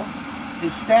model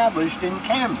established in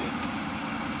Camden,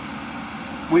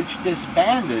 which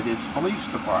disbanded its police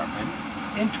department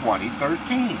in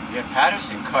 2013. Yeah,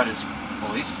 Patterson cut his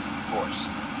police force.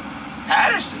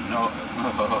 Patterson, no.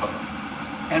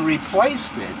 And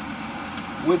replaced it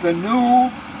with a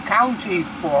new county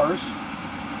force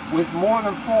with more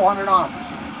than 400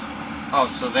 officers. Oh,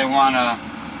 so they want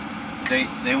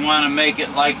to make it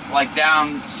like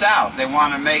down south. They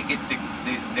want to make it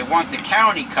they want the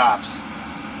county cops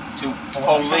to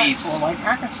police. Or like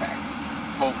Hackensack.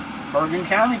 Bergen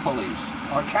County Police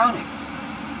or county.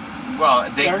 Well,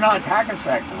 they're not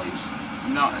Hackensack police.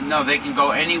 No, they can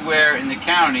go anywhere in the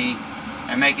county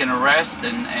and make an arrest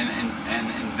and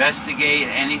investigate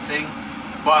anything.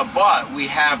 But we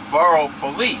have borough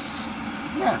police.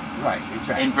 Yeah, right,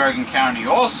 exactly. In Bergen County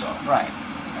also. Right.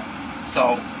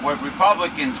 So what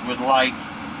Republicans would like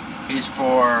is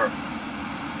for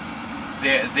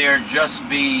there just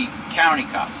be county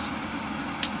cops.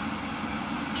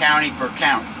 County per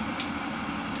county.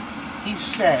 He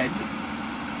said,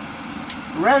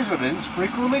 residents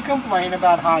frequently complain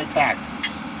about high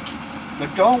taxes,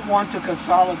 but don't want to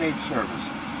consolidate services,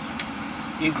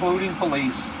 including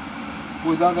police,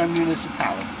 with other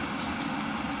municipalities.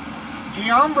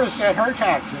 Giambra said her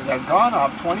taxes have gone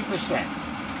up 20%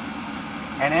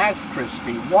 and asked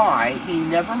Christie why he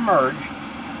never merged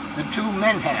the two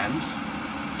Menhams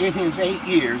in his 8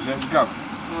 years as governor.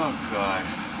 Oh, God.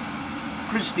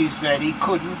 Christie said he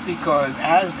couldn't because,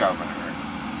 as governor,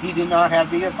 he did not have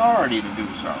the authority to do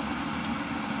so.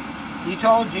 He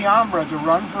told Giambra to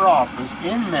run for office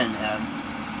in Menham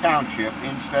Township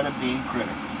instead of being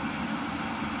critical.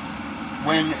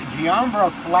 When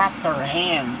Giambra flapped her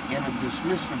hand in a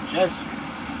dismissive gesture,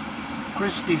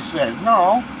 Christie said,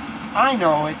 "No, I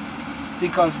know it,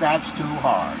 because that's too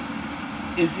hard.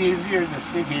 It's easier to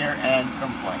sit here and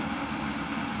complain."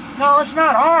 "No, it's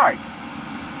not hard,"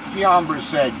 Giambra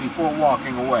said before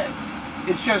walking away.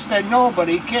 "It's just that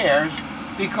nobody cares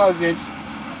because it's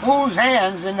whose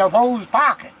hand's in the whose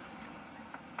pocket."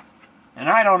 And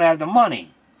I don't have the money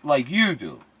like you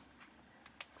do.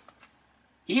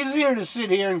 Easier to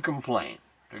sit here and complain,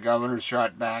 the governor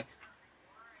shot back.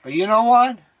 But you know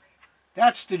what?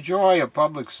 That's the joy of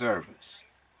public service.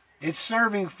 It's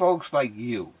serving folks like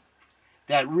you.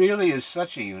 That really is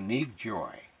such a unique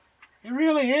joy. It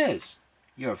really is.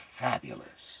 You're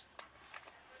fabulous.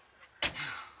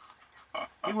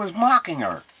 He was mocking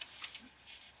her.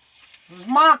 He was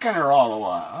mocking her all the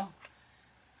while.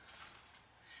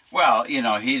 Well, you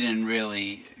know, he didn't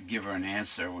really give her an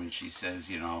answer when she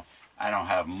says, you know, I don't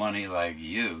have money like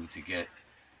you to get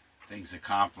things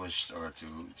accomplished, or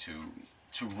to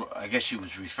I guess she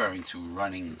was referring to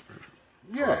running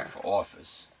for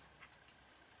office.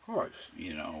 Of course.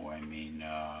 You know, I mean,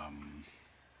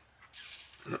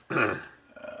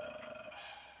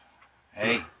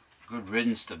 hey, good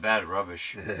riddance to bad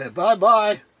rubbish.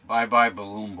 Bye-bye. Bye-bye,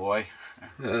 balloon boy.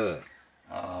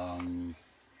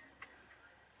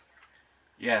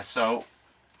 Yeah, so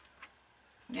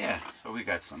we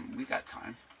got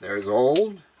time. There's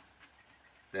old,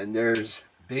 then there's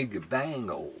Big Bang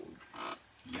old.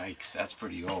 Yikes, that's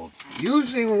pretty old.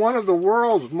 Using one of the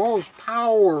world's most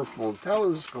powerful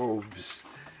telescopes,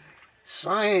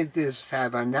 scientists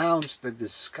have announced the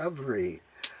discovery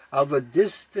of a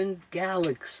distant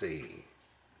galaxy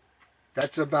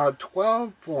that's about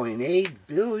 12.8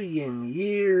 billion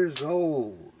years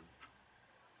old.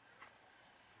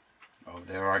 Oh,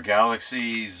 there are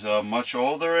galaxies much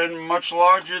older and much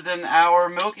larger than our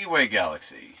Milky Way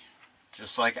galaxy.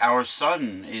 Just like our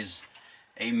sun is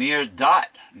a mere dot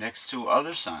next to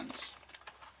other suns.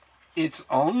 It's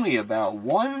only about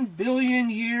 1 billion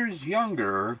years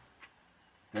younger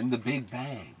than the Big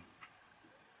Bang,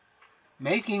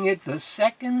 making it the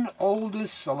second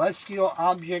oldest celestial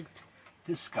object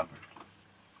discovered.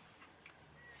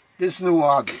 This new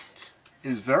object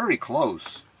is very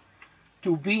close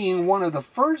to being one of the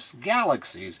first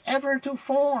galaxies ever to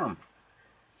form,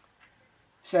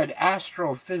 said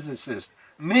astrophysicist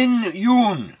Min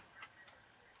Yoon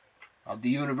of the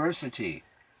University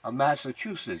of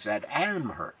Massachusetts at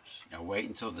Amherst. Now wait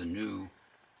until the new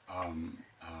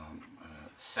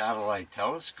satellite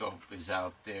telescope is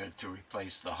out there to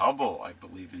replace the Hubble, I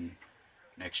believe in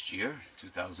next year,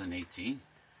 2018.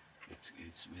 It's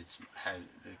has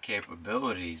the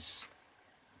capabilities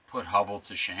put Hubble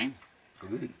to shame.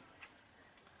 Good.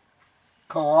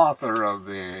 Co-author of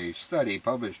a study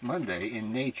published Monday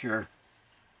in Nature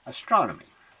Astronomy.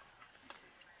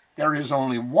 There is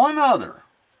only one other,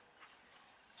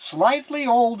 slightly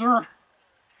older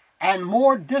and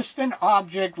more distant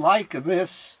object like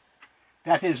this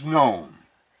that is known.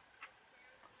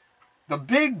 The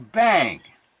Big Bang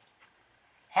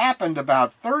happened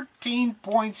about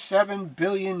 13.7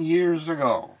 billion years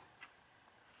ago.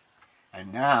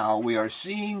 And now we are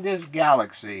seeing this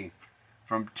galaxy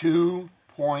from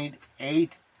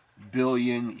 2.8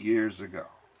 billion years ago.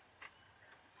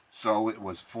 So it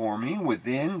was forming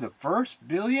within the first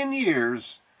billion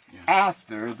years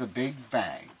after the Big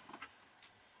Bang.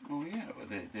 Oh yeah,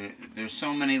 there's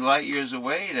so many light years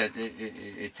away that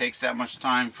it takes that much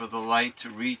time for the light to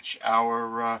reach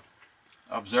our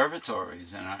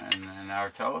observatories and our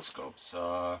telescopes.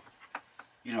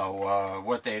 You know,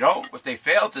 what they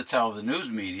fail to tell the news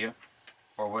media,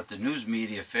 or what the news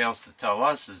media fails to tell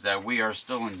us, is that we are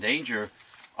still in danger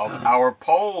of our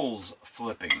poles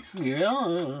flipping. Yeah.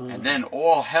 And then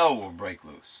all hell will break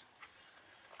loose.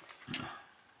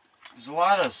 There's a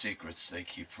lot of secrets they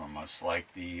keep from us,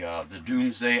 like the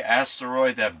doomsday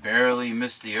asteroid that barely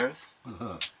missed the Earth.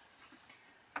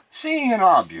 Seeing an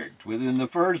object within the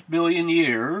first billion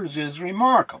years is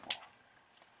remarkable,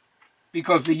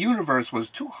 because the universe was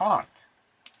too hot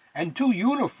and too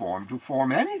uniform to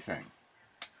form anything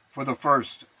for the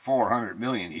first 400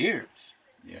 million years.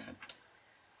 Yeah.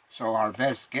 So our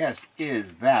best guess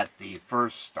is that the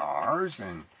first stars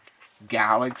and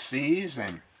galaxies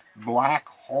and black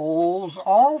holes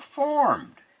all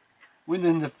formed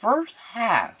within the first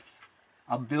half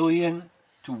a billion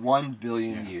to 1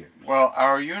 billion years. Well,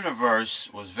 our universe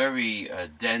was very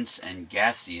dense and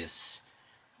gaseous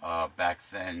back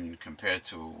then compared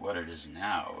to what it is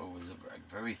now. It was a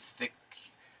very thick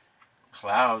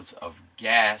clouds of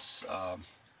gas,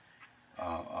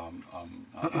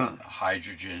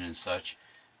 hydrogen and such,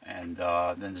 and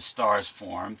then the stars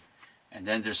formed, and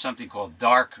then there's something called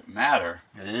dark matter,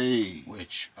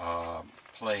 which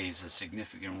plays a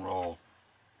significant role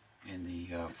in the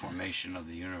formation of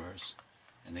the universe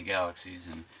and the galaxies,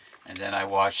 and then I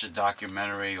watched a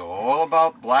documentary all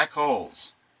about black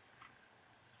holes.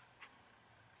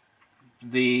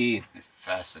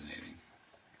 Fascinating.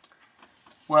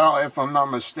 Well, if I'm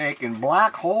not mistaken,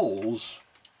 black holes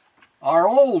are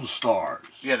old stars.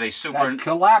 Yeah, they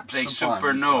collapse. They upon supernova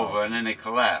themselves. and then they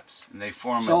collapse and they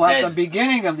form So a at dead. the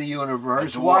beginning of the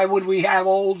universe, a dwar- why would we have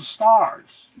old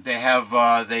stars? They have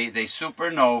they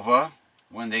supernova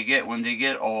when they get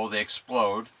old. They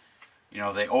explode. You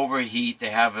know, they overheat. They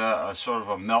have a sort of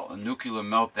a nuclear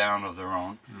meltdown of their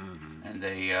own, and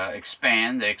they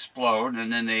expand. They explode,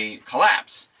 and then they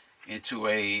collapse into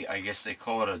I guess they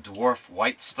call it a dwarf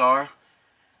white star,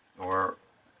 or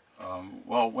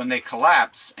well, when they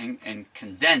collapse and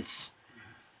condense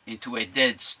into a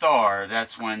dead star,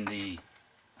 that's when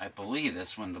I believe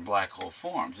that's when the black hole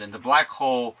forms, and the black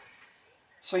hole.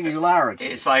 Singularity.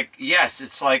 It's like, yes,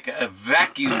 it's like a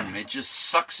vacuum. It just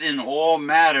sucks in all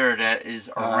matter that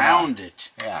is around it.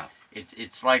 Yeah.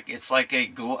 It's like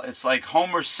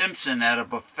Homer Simpson at a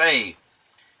buffet.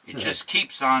 It just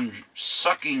keeps on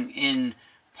sucking in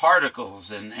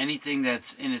particles and anything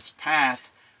that's in its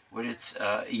path with its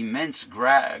immense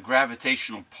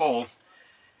gravitational pull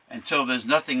until there's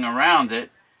nothing around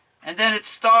it, and then it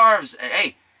starves.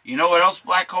 Hey, you know what else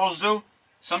black holes do?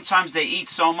 Sometimes they eat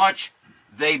so much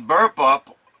they burp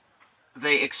up,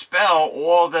 they expel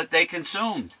all that they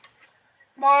consumed.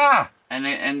 Ah. And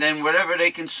then whatever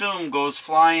they consume goes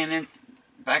flying in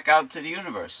back out to the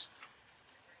universe.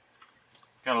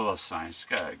 Gotta love science.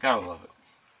 Gotta love it.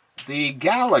 The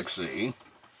galaxy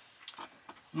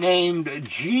named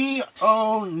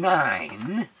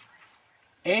G09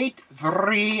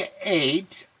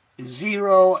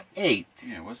 83808.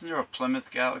 Yeah, wasn't there a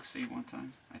Plymouth Galaxy one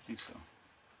time? I think so.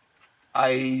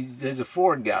 There's a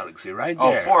Ford Galaxy right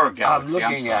Oh, there. Ford Galaxy. I'm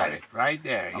looking sorry. at it right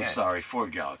there. I'm sorry,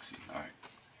 Ford Galaxy. All right.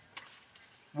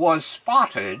 Was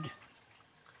spotted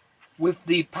with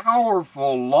the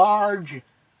powerful large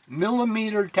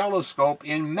millimeter telescope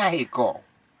in Mexico.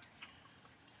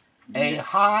 A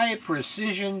high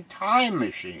precision time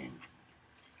machine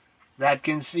that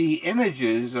can see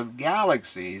images of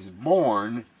galaxies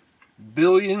born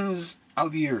billions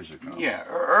of years ago. Yeah,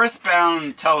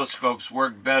 earthbound telescopes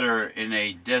work better in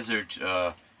a desert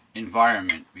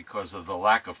environment because of the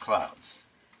lack of clouds,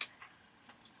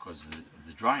 because of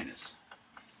the dryness.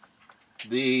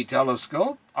 The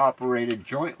telescope, operated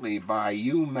jointly by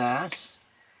UMass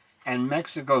and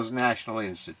Mexico's National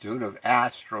Institute of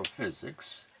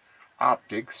Astrophysics,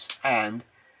 Optics, and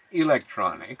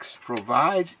Electronics,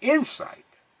 provides insight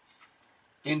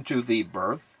into the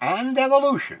birth and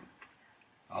evolution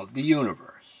of the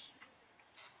universe.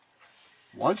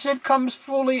 Once it comes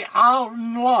fully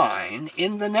online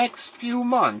in the next few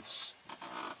months,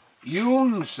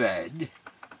 Yoon said,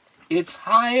 its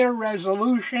higher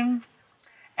resolution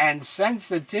and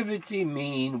sensitivity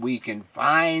mean we can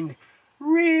find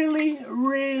really,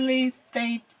 really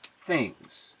faint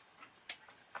things.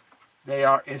 They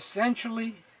are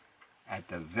essentially at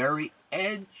the very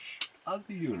edge of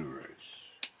the universe.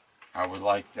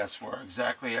 That's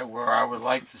exactly where I would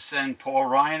like to send Paul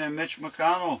Ryan and Mitch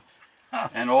McConnell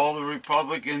and all the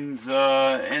Republicans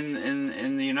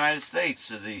in the United States,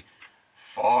 to the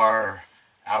far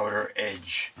outer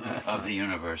edge of the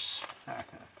universe.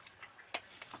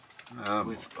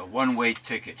 With a one-way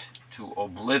ticket to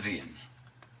oblivion.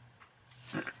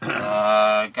 We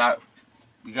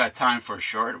got time for a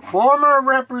short one. Former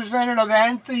Representative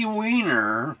Anthony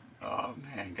Weiner, oh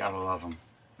man, gotta love him.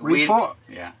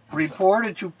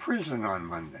 reported to prison on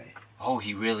Monday. Oh,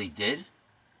 he really did?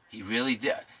 He really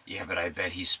did? Yeah, but I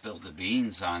bet he spilled the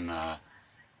beans on the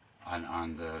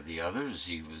others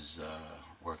he was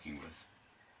working with.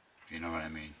 If you know what I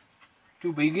mean.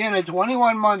 To begin a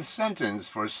 21-month sentence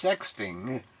for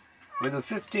sexting with a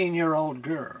 15-year-old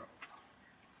girl.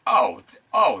 Oh,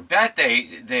 that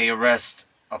they arrest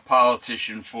a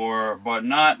politician for, but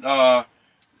not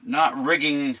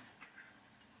rigging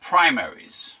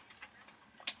primaries.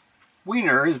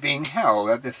 Weiner is being held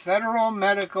at the Federal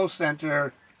Medical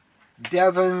Center,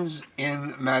 Devons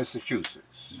in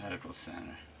Massachusetts. Medical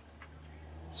center.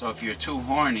 So if you're too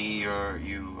horny,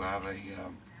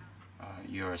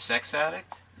 you're a sex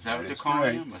addict? Is that what they're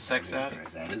calling him? A sex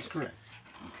addict? That is correct.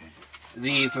 Okay.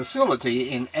 The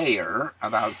facility in Ayer,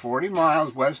 about 40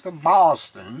 miles west of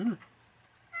Boston,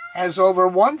 has over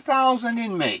 1,000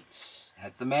 inmates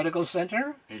at the medical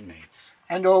center. Inmates.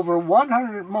 And over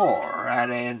 100 more at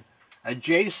an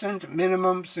adjacent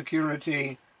minimum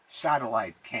security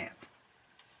satellite camp.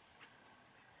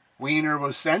 Weiner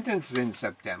was sentenced in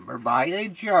September by a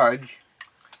judge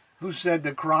who said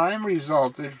the crime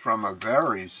resulted from a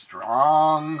very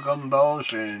strong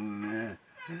compulsion.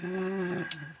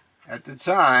 At the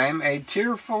time, a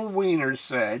tearful Weiner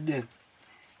said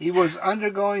he was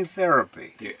undergoing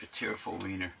therapy. A tearful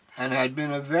Weiner. And had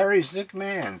been a very sick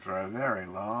man for a very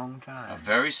long time. A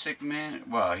very sick man?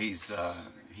 Well, he's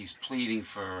pleading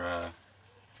for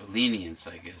lenience,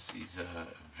 I guess. He's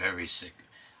very sick.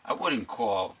 I wouldn't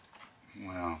call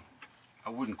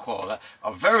that.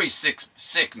 A very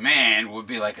sick man would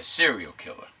be like a serial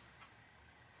killer.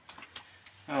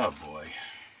 Oh, boy.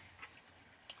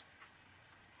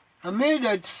 Amid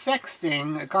a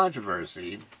sexting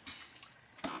controversy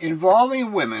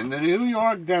involving women, the New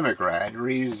York Democrat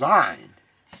resigned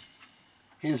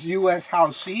his U.S.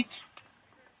 House seat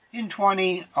in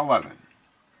 2011.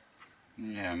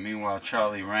 Yeah, meanwhile,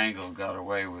 Charlie Rangel got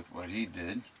away with what he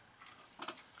did.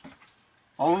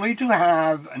 Only to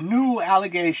have new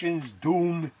allegations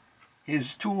doom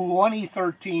his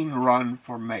 2013 run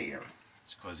for mayor.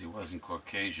 It's because he wasn't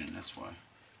Caucasian, that's why.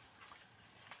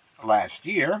 Last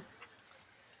year,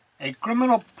 a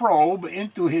criminal probe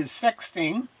into his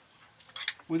sexting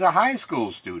with a high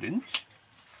school student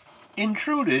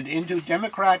intruded into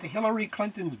Democrat Hillary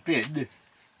Clinton's bid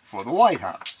for the White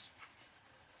House.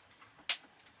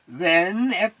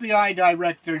 Then FBI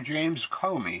Director James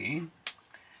Comey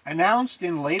announced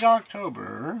in late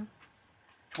October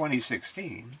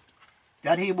 2016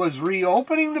 that he was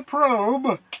reopening the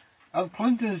probe of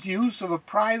Clinton's use of a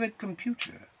private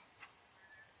computer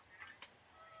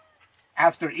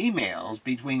after emails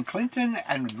between Clinton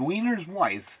and Weiner's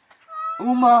wife,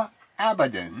 Uma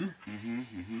Abedin,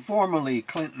 formerly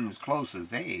Clinton's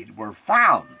closest aide, were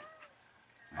found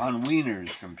on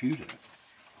Weiner's computer.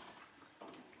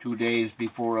 2 days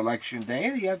before Election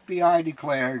Day, the FBI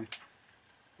declared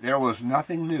there was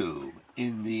nothing new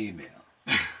in the email.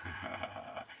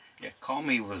 Yeah,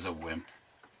 Comey was a wimp.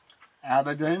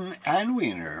 Abedin and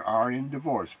Weiner are in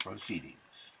divorce proceedings.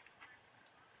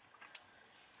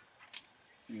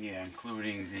 Yeah,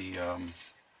 including the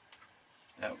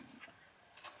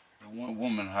one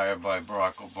woman hired by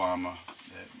Barack Obama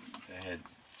that had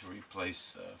to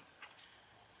replace.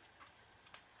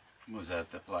 What was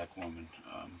that? The black woman.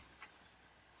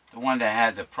 The one that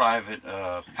had the private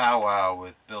powwow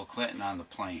with Bill Clinton on the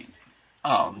plane.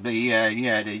 Oh, the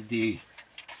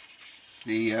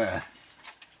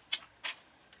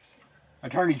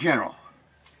Attorney General.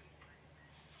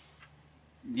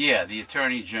 Yeah, the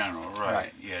Attorney General,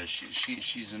 right. Yeah,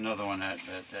 she's another one that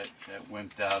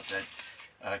wimped out,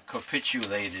 that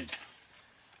capitulated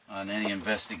on any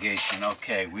investigation.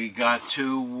 Okay, we got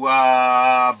to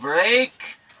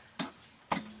break.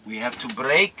 We have to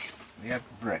break. We have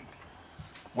to break.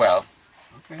 Well,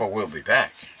 okay. But we'll be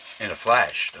back in a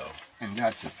flash, though. And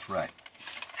that's a threat.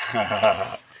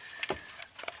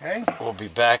 Okay? We'll be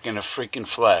back in a freaking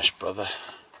flash, brother.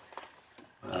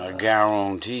 I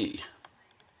guarantee.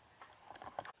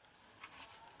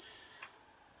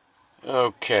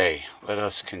 Okay, let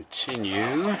us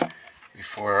continue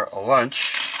before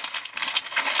lunch.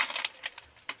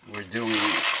 We're doing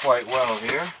quite well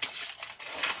here.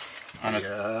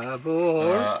 Yeah,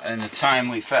 boy. In a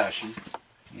timely fashion.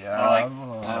 Yeah,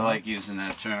 I like using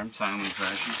that term, timely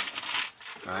fashion.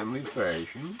 Timely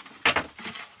fashion.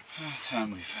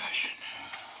 Timely fashion.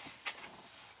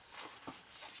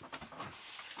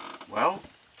 Well,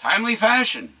 timely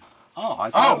fashion. Oh,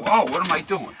 what am I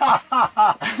doing?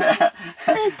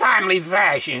 Timely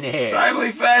fashion here.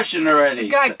 Timely fashion already. The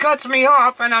guy cuts me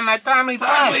off and I'm at timely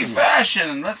fashion. Timely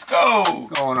fashion. Let's go.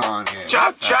 What's going on here?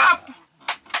 Chop, chop.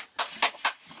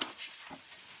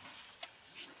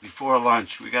 Before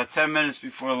lunch. We got 10 minutes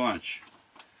before lunch.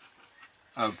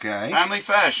 Okay. Timely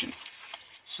fashion.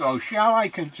 So, shall I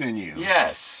continue?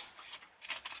 Yes.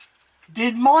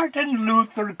 Did Martin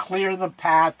Luther clear the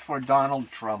path for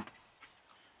Donald Trump?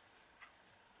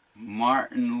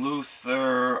 Martin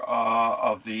Luther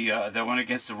of the that went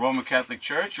against the Roman Catholic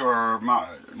Church, or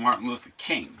Martin Luther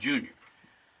King Jr.?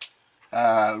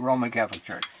 Roman Catholic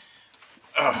Church.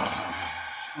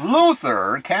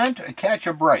 Luther can't catch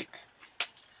a break.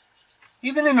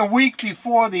 Even in a week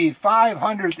before the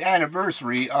 500th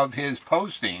anniversary of his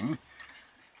posting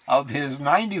of his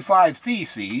 95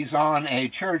 Theses on a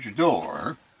church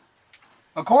door,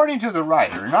 according to the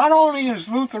writer, not only is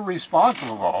Luther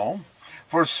responsible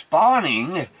for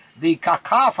spawning the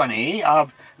cacophony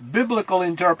of biblical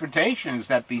interpretations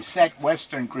that beset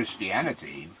Western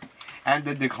Christianity and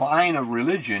the decline of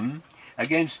religion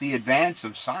against the advance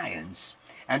of science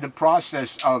and the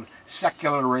process of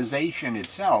secularization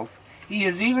itself, he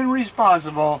is even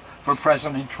responsible for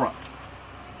President Trump.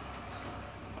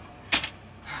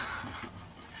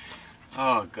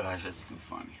 Oh gosh, that's too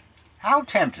funny. How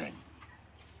tempting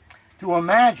to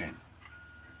imagine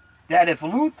that if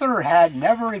Luther had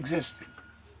never existed,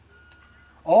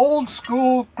 old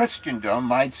school Christendom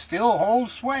might still hold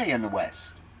sway in the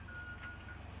West.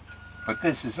 But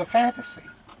this is a fantasy,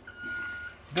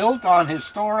 built on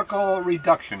historical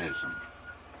reductionism.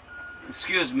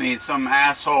 Excuse me, some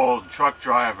asshole truck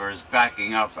driver is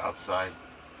backing up outside,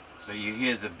 so you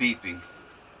hear the beeping.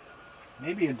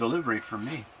 Maybe a delivery from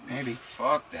me, maybe.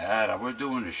 Fuck that, we're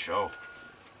doing a show.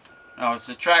 No, it's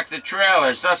a tractor trailer,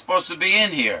 it's not supposed to be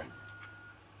in here.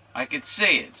 I could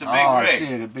see it, it's a big rig. I see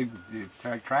it, a big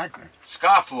tractor.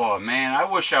 Scofflaw, man, I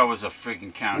wish I was a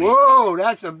freaking county Whoa, cop.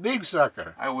 that's a big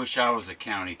sucker. I wish I was a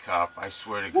county cop, I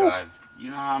swear to God.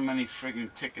 You know how many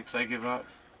friggin' tickets I give out?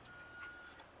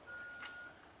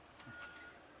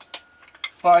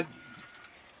 But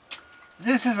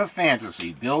this is a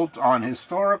fantasy built on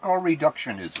historical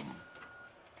reductionism.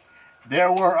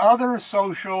 There were other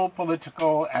social,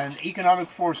 political, and economic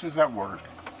forces at work,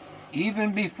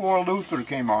 even before Luther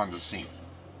came on the scene,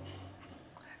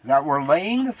 that were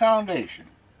laying the foundation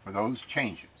for those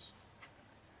changes.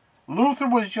 Luther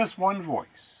was just one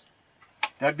voice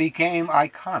that became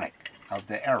iconic of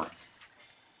the era.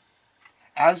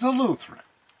 As a Lutheran,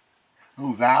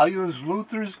 who values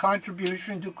Luther's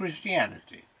contribution to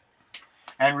Christianity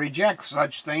and rejects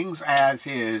such things as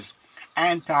his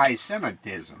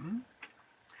anti-Semitism,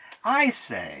 I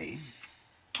say,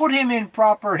 put him in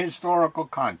proper historical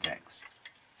context.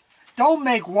 Don't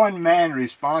make one man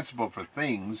responsible for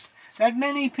things that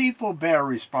many people bear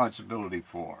responsibility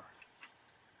for.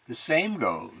 The same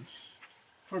goes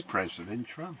for President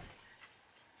Trump.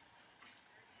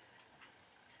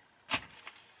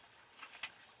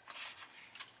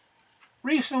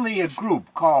 Recently, a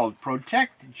group called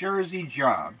Protect Jersey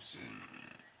Jobs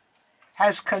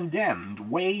has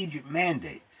condemned wage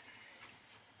mandates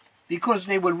because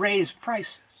they would raise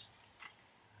prices,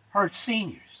 hurt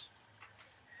seniors,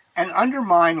 and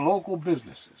undermine local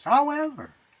businesses.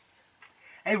 However,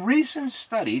 a recent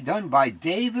study done by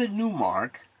David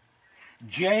Newmark,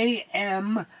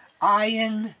 J.M.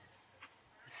 Ian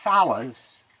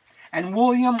Salas, and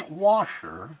William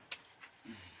Washer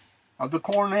of the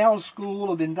Cornell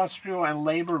School of Industrial and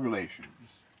Labor Relations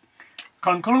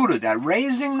concluded that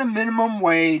raising the minimum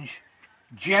wage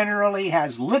generally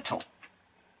has little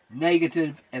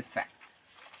negative effect.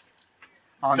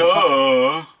 On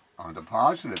the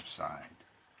positive side,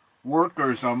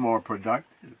 workers are more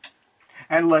productive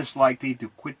and less likely to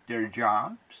quit their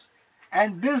jobs,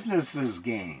 and businesses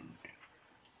gain.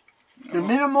 The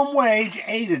minimum wage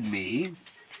aided me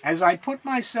as I put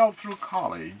myself through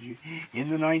college in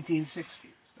the 1960s.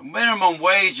 The minimum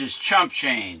wage is chump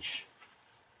change.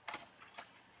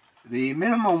 The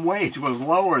minimum wage was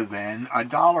lower than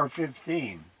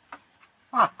 $1.15.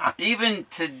 Even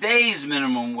today's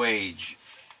minimum wage,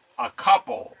 a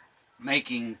couple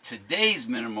making today's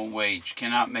minimum wage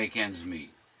cannot make ends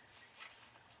meet.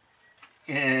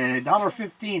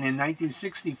 $1.15 in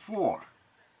 1964.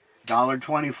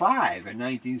 $1.25 in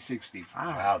 1965.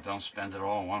 Wow, don't spend it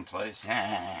all in one place.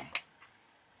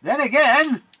 Then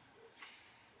again,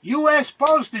 U.S.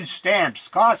 postage stamps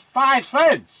cost 5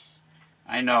 cents.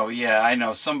 I know, yeah, I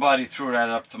know. Somebody threw that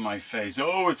up to my face.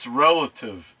 Oh, it's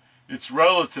relative. It's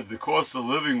relative. The cost of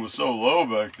living was so low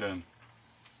back then.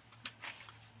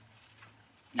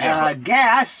 Yeah,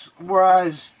 gas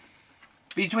was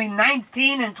between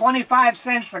 19 and 25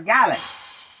 cents a gallon.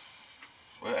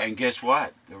 And guess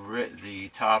what? The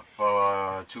top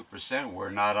 2%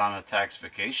 were not on a tax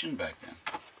vacation back then.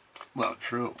 Well,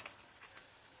 true.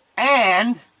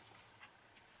 And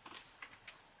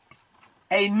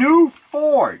a new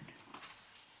Ford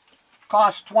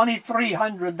cost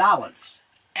 $2,300.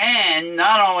 And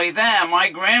not only that, my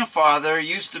grandfather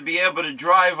used to be able to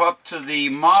drive up to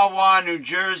the Mahwah, New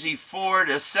Jersey Ford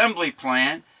assembly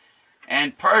plant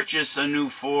and purchase a new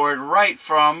Ford right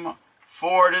from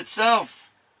Ford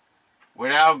itself,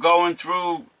 without going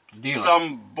through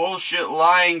some bullshit,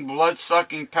 lying,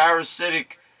 blood-sucking,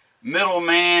 parasitic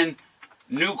middleman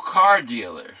new car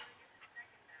dealer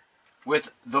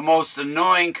with the most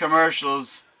annoying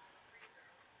commercials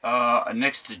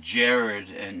next to Jared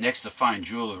and next to fine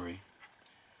jewelry.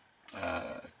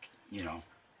 You know,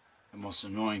 the most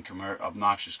annoying,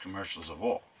 obnoxious commercials of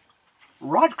all.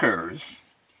 Rutgers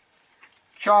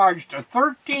charged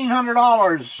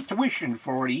 $1,300 tuition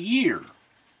for a year.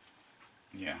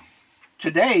 Yeah.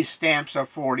 Today, stamps are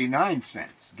 49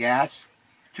 cents. Gas,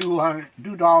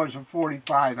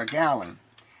 $2.45 a gallon.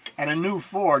 And a new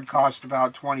Ford cost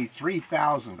about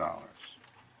 $23,000. Wow.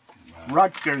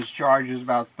 Rutgers charges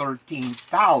about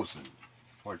 $13,000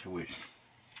 for tuition.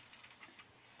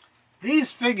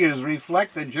 These figures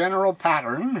reflect a general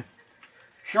pattern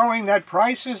showing that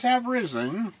prices have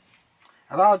risen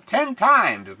about 10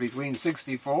 times between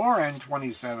 '64 and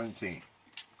 2017.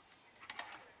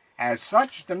 As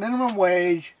such, the minimum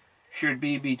wage should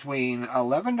be between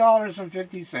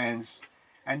 $11.50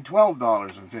 and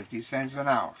 $12.50 an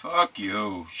hour. Fuck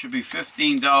you. Should be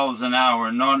 $15 an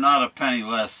hour. No, not a penny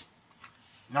less.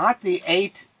 Not the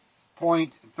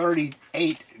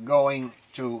 8.38 going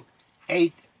to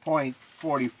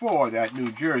 8.44 that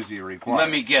New Jersey requires.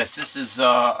 Let me guess. This is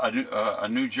a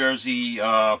New Jersey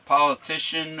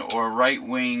politician or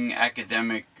right-wing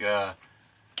academic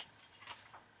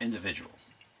individual.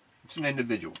 It's an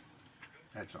individual.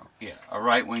 That's all. Yeah, a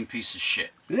right-wing piece of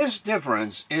shit. This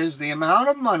difference is the amount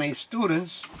of money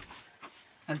students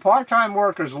and part-time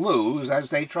workers lose as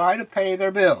they try to pay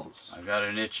their bills. I got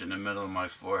an itch in the middle of my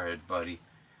forehead, buddy.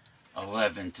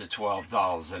 $11 to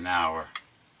 $12 an hour.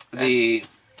 The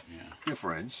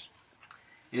difference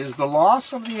is the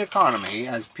loss of the economy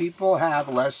as people have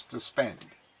less to spend.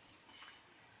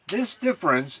 This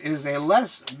difference is a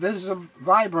less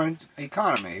vibrant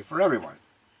economy for everyone.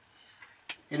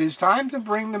 It is time to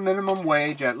bring the minimum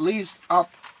wage at least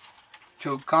up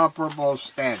to comparable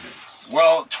standards.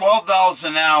 Well, $12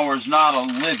 an hour is not a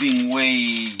living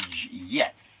wage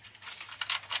yet.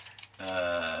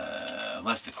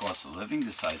 Unless the cost of living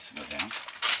decides to go down,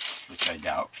 which I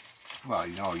doubt. Well,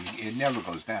 you know, it never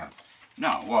goes down.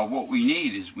 No, well, what we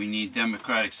need is we need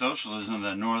democratic socialism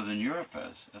that Northern Europe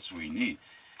has. That's what we need.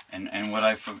 And what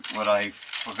I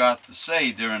forgot to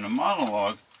say during the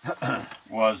monologue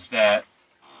was that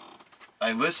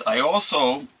I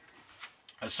also,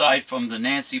 aside from the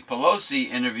Nancy Pelosi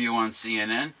interview on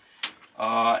CNN,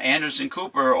 Anderson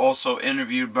Cooper also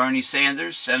interviewed Bernie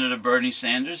Sanders, Senator Bernie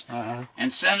Sanders,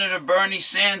 and Senator Bernie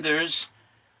Sanders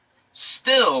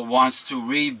still wants to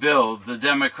rebuild the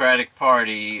Democratic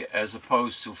Party as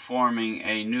opposed to forming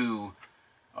a new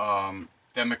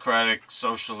Democratic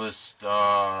Socialist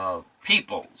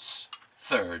People's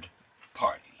Third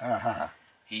Party.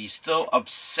 He's still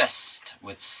obsessed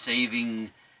with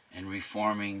saving and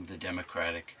reforming the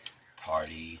Democratic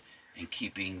Party and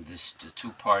keeping the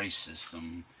two-party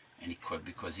system. And he could,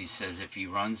 because he says if he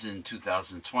runs in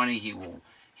 2020, he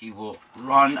will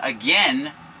run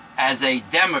again as a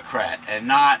Democrat and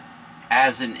not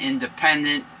as an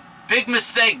independent. Big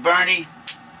mistake, Bernie.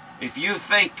 If you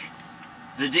think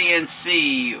the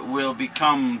DNC will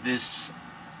become this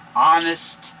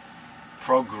honest,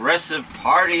 progressive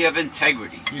party of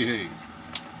integrity. Yeah.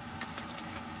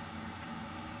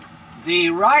 The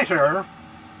writer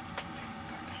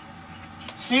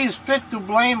sees fit to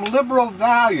blame liberal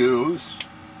values,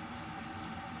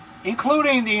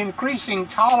 including the increasing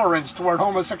tolerance toward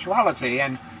homosexuality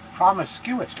and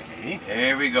promiscuity.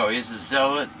 There we go. He's a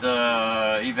zealot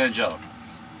evangelical.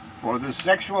 For the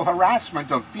sexual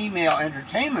harassment of female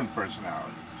entertainment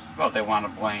personalities. Well, they want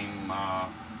to blame.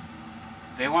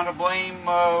 They want to blame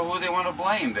who they want to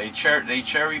blame. They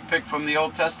cherry pick from the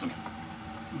Old Testament.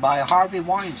 By Harvey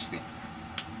Weinstein.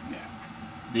 Yeah.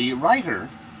 The writer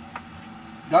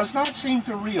does not seem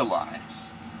to realize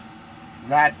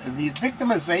that the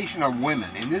victimization of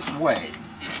women in this way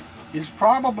is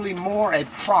probably more a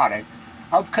product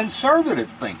of conservative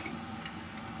thinking.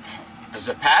 There's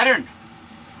a pattern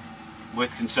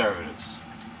with conservatives.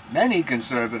 Many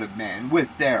conservative men,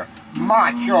 with their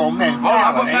macho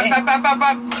mentality...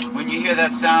 When you hear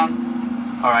that sound,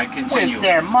 all right, continue. With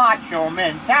their macho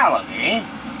mentality,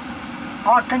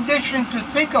 are conditioned to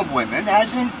think of women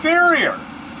as inferior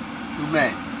to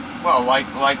men. Well, like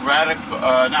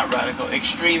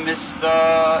extremist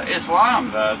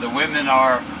Islam. The women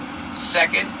are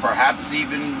second, perhaps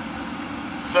even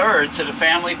third to the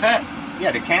family pet.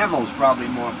 Yeah, the camel's probably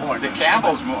more important. The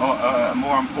camel's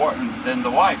more important than the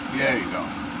wife. There you go.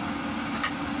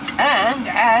 And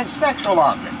as sexual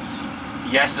objects.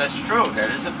 Yes, that's true.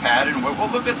 That is a pattern. Well,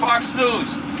 look at Fox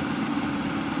News.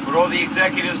 With all the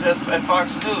executives at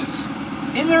Fox News.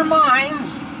 In their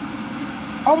minds,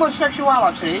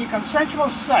 homosexuality, consensual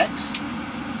sex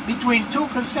between two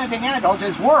consenting adults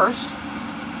is worse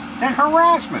than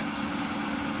harassment.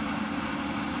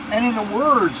 And in the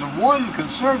words of one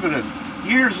conservative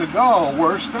years ago,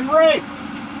 worse than rape.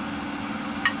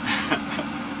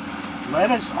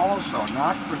 Let us also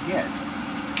not forget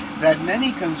that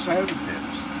many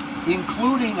conservatives,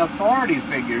 including authority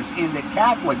figures in the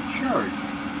Catholic Church,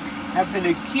 have been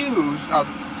accused of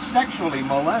sexually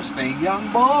molesting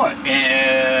young boys.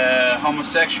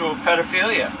 Homosexual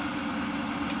pedophilia.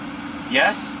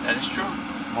 Yes, that is true.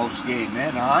 Most gay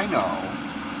men I know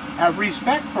have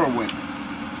respect for women,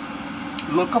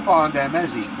 look upon them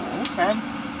as equals, and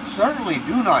certainly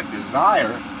do not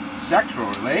desire sexual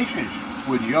relations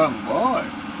with young boys.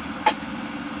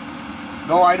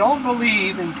 Though I don't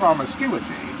believe in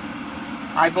promiscuity,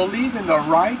 I believe in the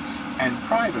rights and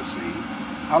privacy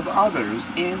of others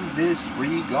in this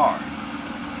regard.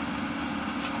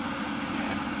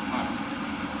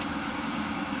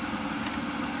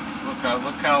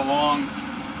 Look how long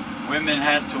women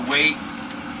had to wait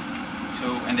to,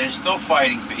 and they're still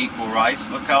fighting for equal rights.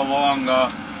 Look how long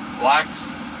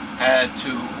blacks had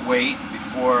to wait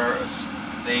before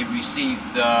they received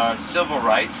civil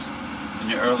rights in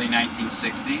the early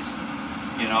 1960s.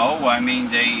 You know, I mean,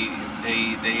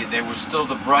 they were still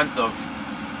the brunt of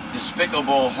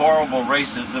despicable, horrible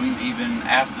racism even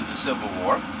after the Civil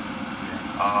War.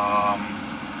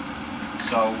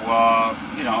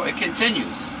 You know, it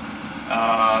continues.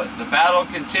 The battle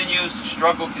continues, the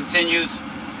struggle continues,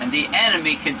 and the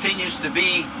enemy continues to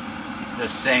be the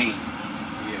same.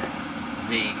 Yeah.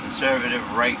 The conservative,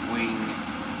 right-wing,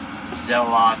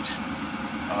 zealot,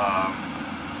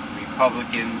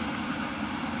 Republican,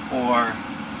 or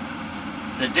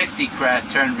the Dixiecrat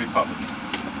turned Republican.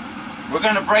 We're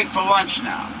going to break for lunch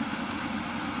now.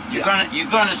 You're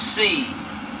going to see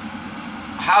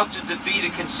how to defeat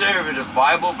a conservative,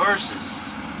 Bible verses.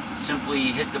 Simply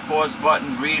hit the pause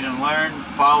button, read and learn,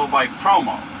 followed by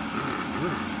promo.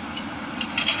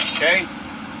 Okay?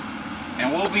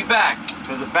 And we'll be back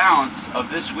for the balance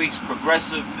of this week's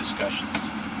progressive discussions.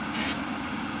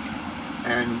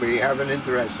 And we have an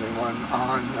interesting one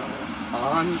online.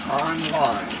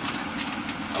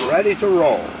 Ready to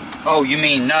roll. Oh, you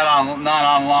mean not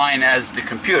online as the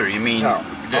computer? You mean no,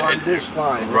 on this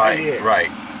line? Right,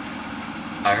 right.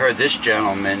 I heard this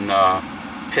gentleman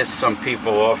pissed some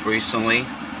people off recently.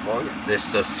 Oh, yeah.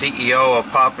 This CEO of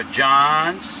Papa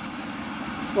John's.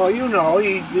 Well, you know,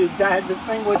 he did that the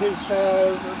thing with his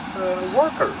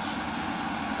workers.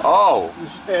 Oh,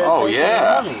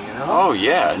 yeah. Money, you know? Oh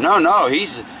yeah. No,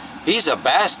 he's a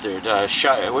bastard.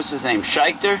 What's his name?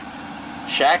 Schichter?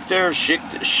 Schichter?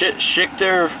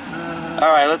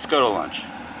 All right, let's go to lunch.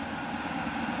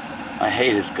 I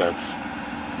hate his guts.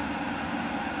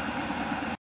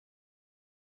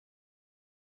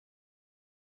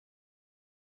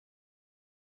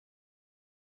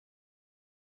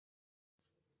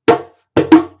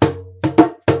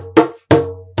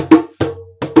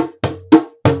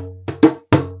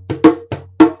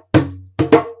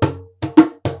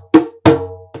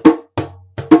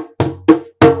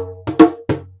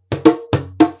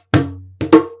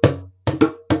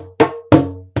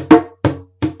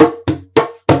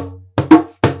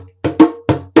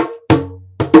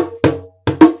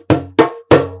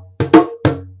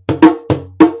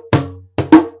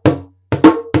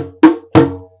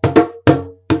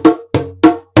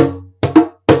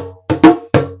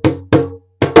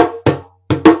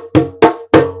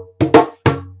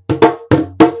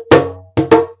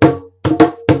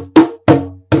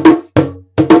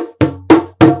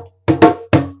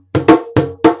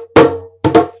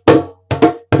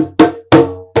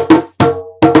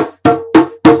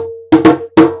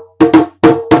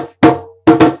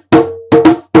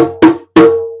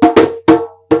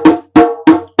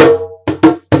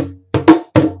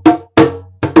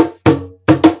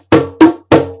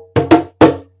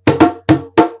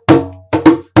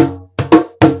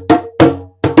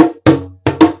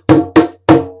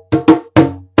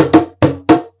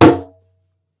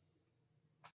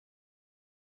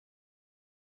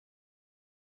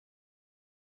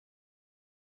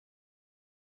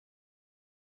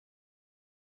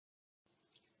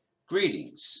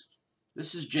 Greetings.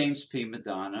 This is James P.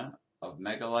 Madonna of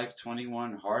Mega Life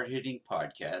 21 Hard-Hitting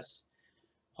Podcasts,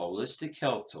 Holistic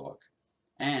Health Talk,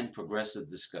 and Progressive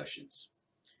Discussions.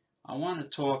 I want to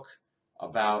talk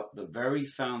about the very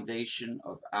foundation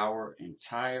of our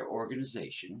entire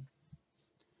organization,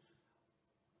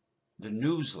 the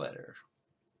newsletter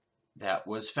that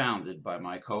was founded by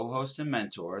my co-host and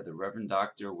mentor, the Reverend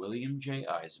Dr. William J.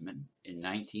 Eisenman, in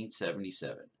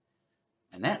 1977.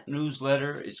 And that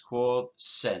newsletter is called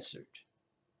Censored.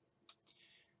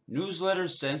 Newsletter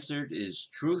Censored is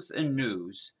truth and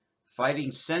news,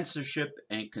 fighting censorship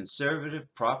and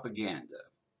conservative propaganda.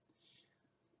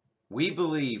 We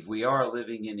believe we are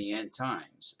living in the end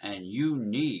times, and you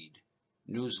need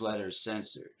Newsletter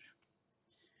Censored.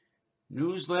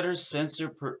 Newsletter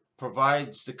Censored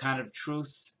provides the kind of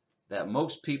truth that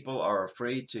most people are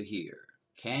afraid to hear.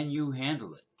 Can you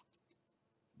handle it?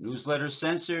 Newsletter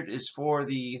Censored is for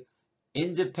the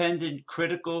independent,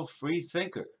 critical, free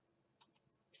thinker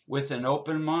with an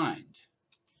open mind.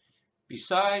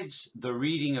 Besides the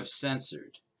reading of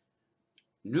Censored,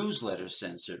 Newsletter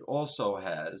Censored also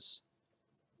has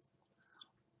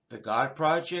The God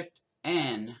Project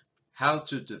and How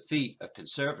to Defeat a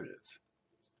Conservative.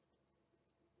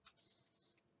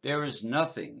 There is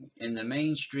nothing in the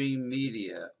mainstream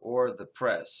media or the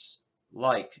press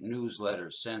like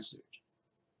Newsletter Censored.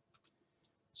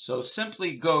 So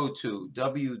simply go to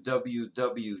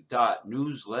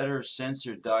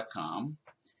www.newslettercensored.com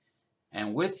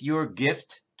and with your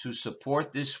gift to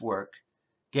support this work,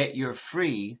 get your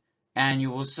free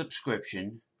annual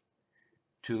subscription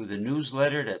to the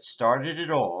newsletter that started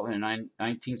it all in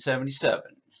 1977,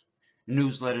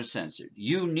 Newsletter Censored.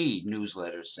 You need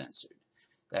Newsletter Censored.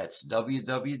 That's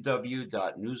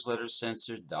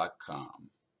www.newslettercensored.com.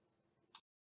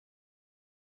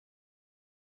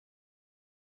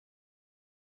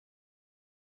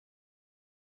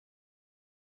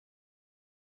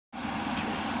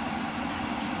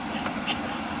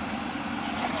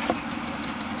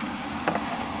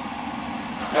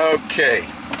 Okay,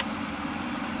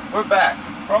 we're back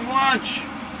from lunch.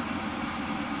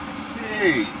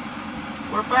 Hey,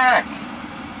 we're back.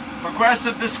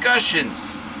 Progressive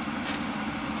discussions.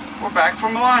 We're back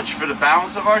from lunch for the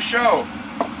balance of our show.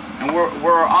 And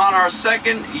we're on our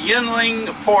second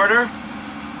Yinling Porter,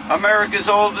 America's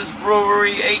oldest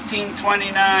brewery,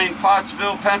 1829,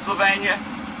 Pottsville, Pennsylvania.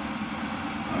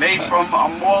 Made from a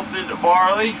malted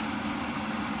barley.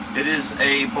 It is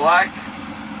a black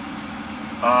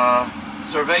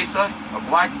cerveza, a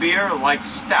black beer like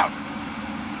stout,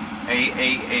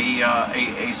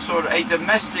 a sort of a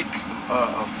domestic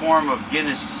form of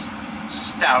Guinness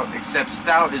stout, except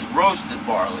stout is roasted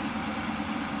barley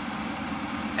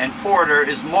and porter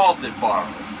is malted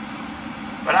barley.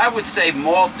 But I would say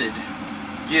malted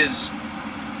gives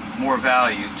more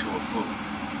value to a food,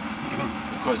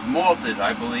 because malted,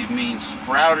 I believe, means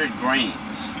sprouted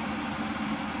grains.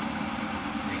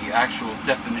 The actual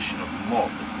definition of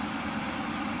malted.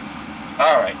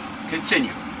 All right,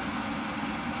 continue.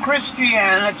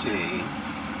 Christianity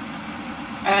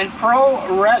and pro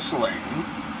wrestling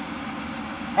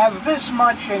have this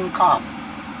much in common.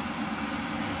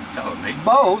 Tell me.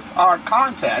 Both are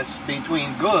contests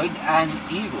between good and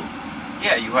evil.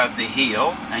 Yeah, you have the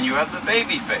heel and you have the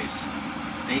baby face.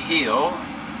 The heel,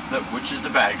 which is the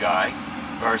bad guy,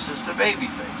 versus the baby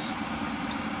face.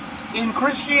 In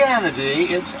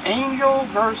Christianity, it's angel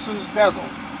versus devil.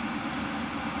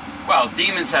 Well,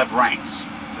 demons have ranks,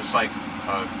 just like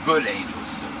good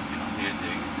angels do. You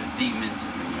know, the demons,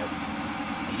 and then you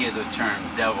hear the term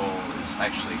devil is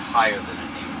actually higher than a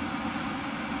demon.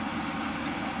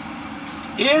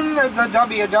 In the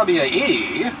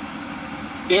WWE,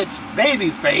 it's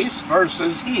babyface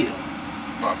versus heel.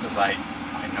 Well, because I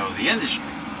know the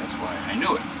industry. That's why I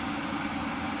knew it.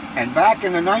 And back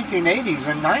in the 1980s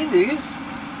and 90s,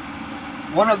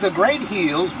 one of the great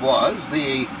heels was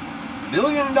the $1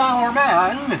 million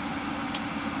man,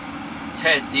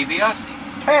 Ted DiBiase.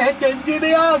 Ted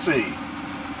DiBiase.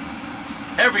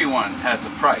 Everyone has a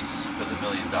price for the $1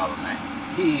 million man.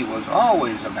 He was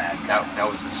always a bad guy. That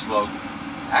was his slogan.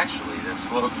 Actually, that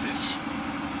slogan is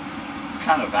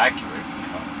kind of accurate, you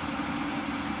know.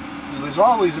 He was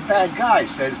always a bad guy,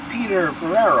 says Peter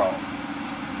Ferrero,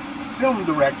 film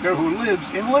director who lives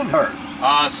in Lyndhurst.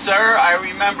 Sir, I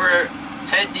remember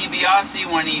Ted DiBiase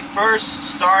when he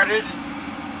first started.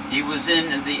 He was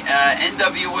in the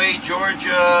NWA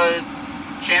Georgia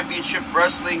Championship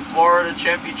Wrestling, Florida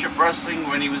Championship Wrestling,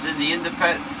 when he was in the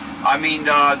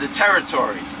the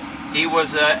territories. He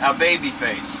was a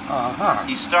babyface.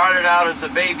 He started out as a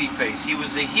babyface. He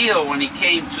was a heel when he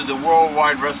came to the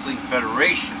Worldwide Wrestling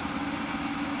Federation.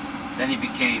 Then he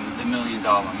became the $1 million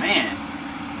man,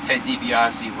 Ted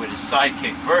DiBiase, with his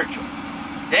sidekick Virgil.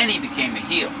 Then he became a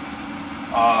heel.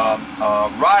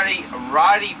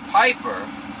 Roddy Piper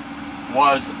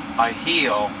was a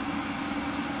heel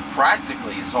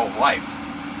practically his whole life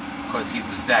because he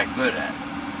was that good at it.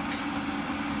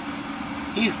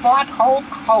 He fought Hulk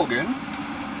Hogan.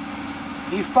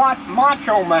 He fought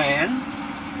Macho Man.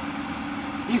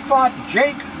 He fought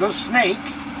Jake the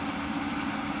Snake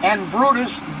and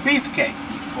Brutus Beefcake.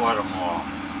 He fought them all.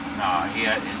 No, he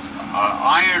had his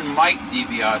Iron Mike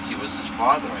DiBiase was his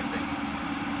father, I think.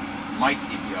 Mike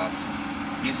DiBiase.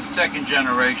 He's a second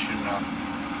generation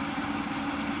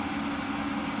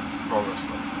pro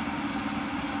wrestler.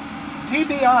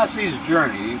 DiBiase's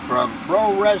journey from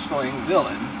pro wrestling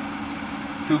villain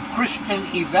to Christian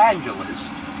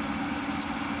evangelist.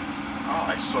 Oh,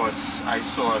 I saw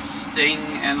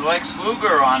Sting and Lex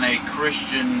Luger on a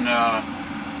Christian, a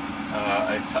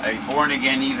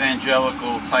born-again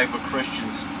evangelical type of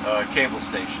Christian cable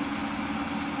station.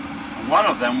 And one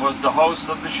of them was the host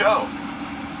of the show.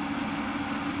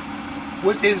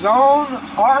 With his own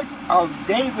Heart of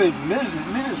David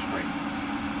ministry.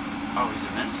 Oh, he's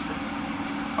a minister.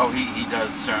 Oh, he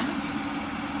does sermons?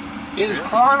 Is really?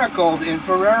 Chronicled in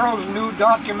Ferrero's new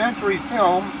documentary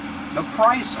film, The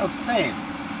Price of Fame.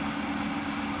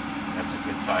 That's a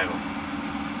good title.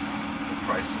 The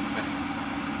Price of Fame.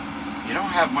 You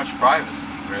don't have much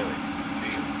privacy, really, do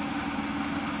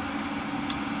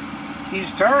you?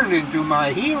 He's turned into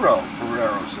my hero,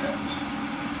 Ferrero says.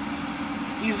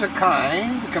 He's a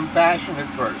kind, compassionate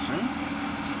person.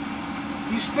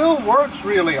 He still works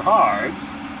really hard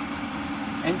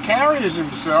and carries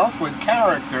himself with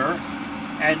character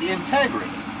and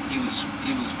integrity. He was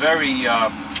very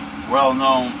well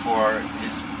known for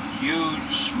his huge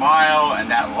smile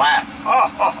and that laugh.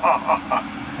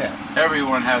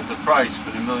 Everyone has a price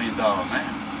for the $1 Million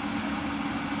Man.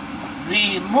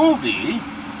 The movie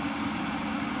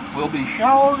will be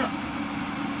shown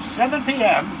 7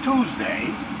 p.m.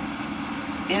 Tuesday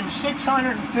in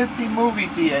 650 movie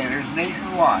theaters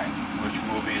nationwide. Which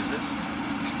movie is this?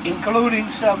 Including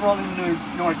several in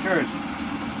North Jersey.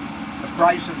 The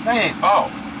Price of Fame.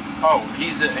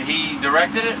 He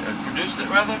directed it, or produced it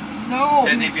rather? No,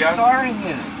 Ted he's DiBiase? starring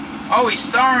in it. Oh, he's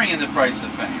starring in The Price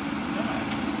of Fame.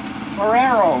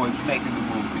 Ferrero is making the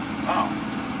movie. Oh.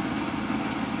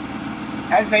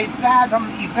 As a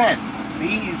Fathom event,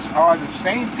 these are the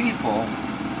same people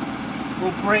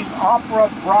who bring opera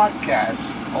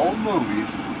broadcasts, old movies,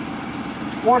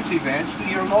 sports events to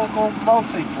your local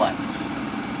multiplex.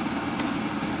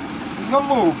 This is a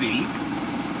movie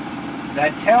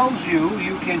that tells you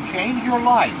you can change your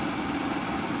life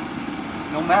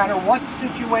no matter what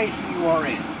situation you are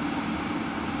in.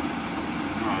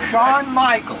 No, Shawn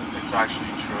Michaels. It's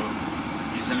actually true.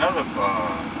 He's another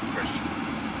Christian.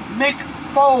 Mick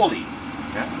Foley.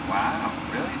 Yeah, wow,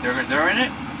 really? They're in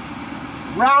it?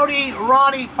 Rowdy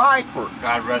Roddy Piper.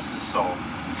 God rest his soul.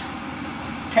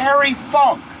 Terry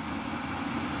Funk.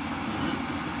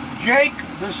 Jake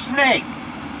the Snake.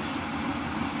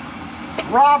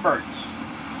 Roberts.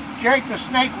 Jake the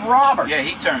Snake Roberts. Yeah,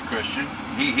 he turned Christian.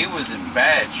 He was in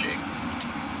bad shape.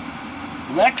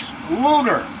 Lex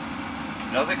Luthor.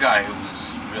 Another guy who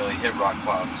was really hit rock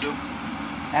bottom too.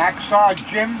 Hacksaw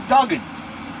Jim Duggan.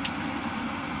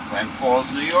 Glen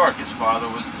Falls, New York. His father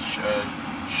was the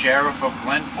sheriff of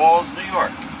Glen Falls, New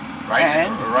York.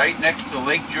 Right next to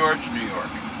Lake George, New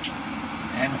York.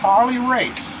 And Harley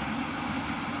Race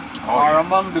are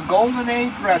among the Golden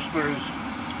Age wrestlers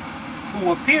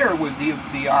who appear with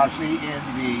DiBiase in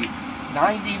the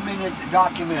 90-minute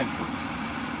documentary.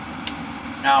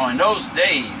 Now, in those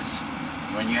days,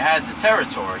 when you had the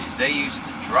territories, they used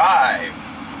to drive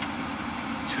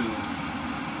to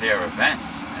their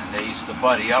events, and they used to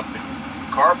buddy up and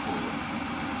carpool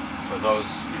for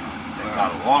those, that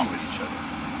got along with each other.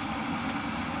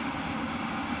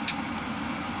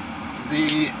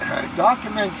 The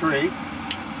documentary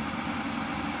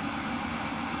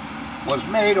was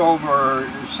made over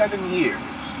 7 years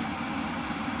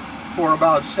for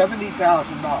about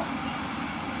 $70,000.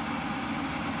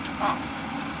 Oh,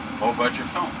 low budget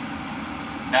film.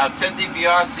 Now, Ted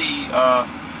DiBiase,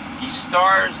 he's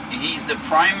the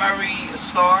primary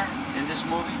star in this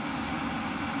movie?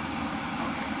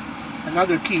 Okay.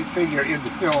 Another key figure in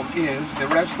the film is the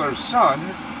wrestler's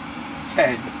son,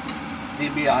 Ted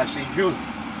DiBiase Jr.,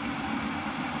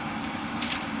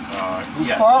 who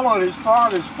followed his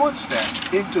father's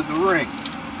footsteps into the ring.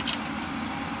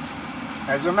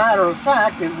 As a matter of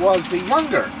fact, it was the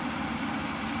younger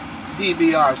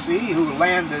DiBiase who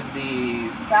landed the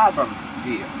Fathom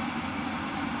deal.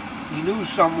 He knew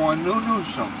someone who knew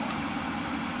someone.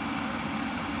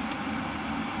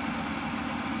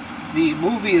 The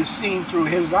movie is seen through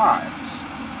his eyes.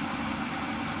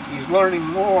 He's learning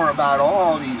more about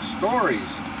all these stories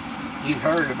he'd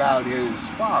heard about his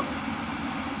father.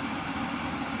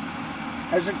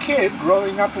 As a kid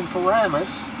growing up in Paramus,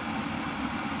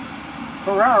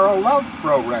 Ferrero loved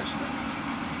pro wrestling.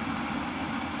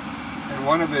 And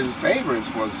one of his favorites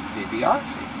was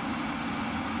DiBiase,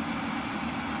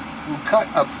 who cut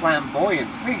a flamboyant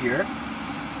figure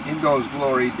in those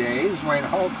glory days when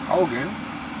Hulk Hogan,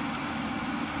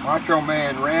 Macho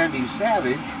Man Randy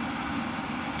Savage,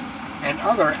 and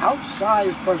other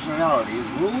outsized personalities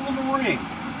ruled the ring.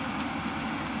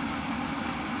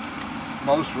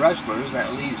 Most wrestlers,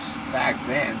 at least back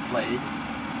then, played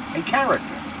a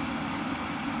character.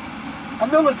 A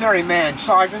military man,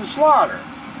 Sergeant Slaughter.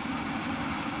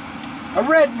 A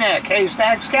redneck,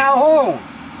 Haystacks Calhoun.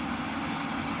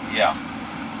 Yeah.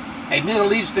 A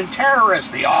Middle Eastern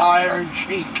terrorist, the Iron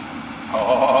Sheik.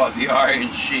 Oh, the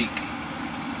Iron Sheik.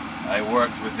 I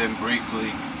worked with him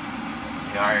briefly.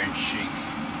 The Iron Sheik.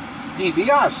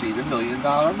 DiBiase, the $1 Million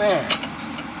Man.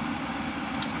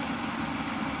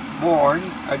 Born,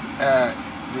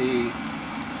 the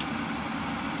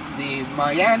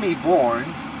Miami-born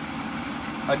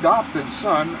adopted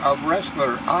son of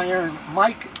wrestler Iron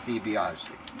Mike DiBiase.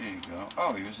 There you go.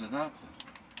 Oh, he was adopted.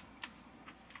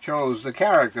 Chose the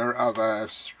character of a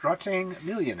strutting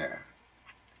millionaire.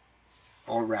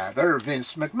 Or rather,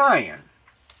 Vince McMahon,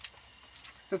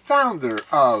 the founder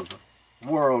of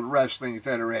World Wrestling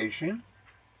Federation,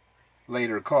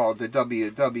 later called the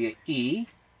WWE,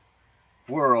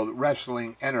 World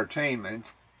Wrestling Entertainment,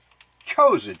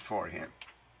 chose it for him.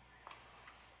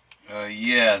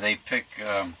 Yeah, they pick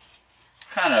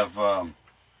kind of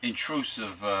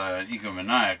intrusive,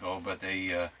 egomaniacal, but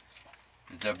the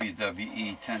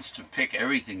WWE tends to pick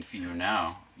everything for you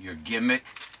now. Your gimmick,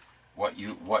 what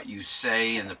you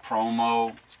say in the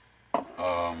promo,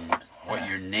 what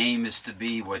your name is to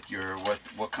be,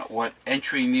 what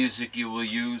entry music you will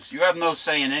use. You have no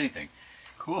say in anything.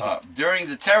 Cool. During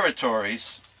the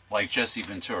territories, like Jesse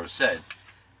Ventura said,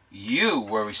 you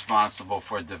were responsible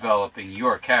for developing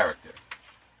your character.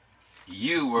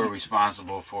 You were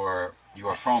responsible for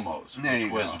your promos,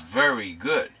 which was very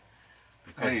good.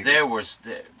 Because there was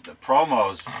the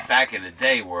promos back in the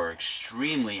day were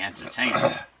extremely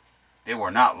entertaining. They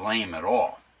were not lame at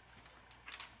all.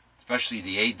 Especially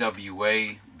the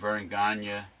AWA, Vern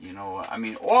Gagne, you know, I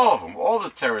mean, all of them, all the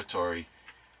territory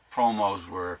promos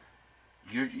were,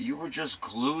 you were just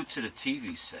glued to the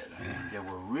TV set. I mean, they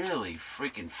were really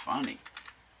freaking funny.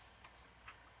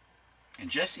 And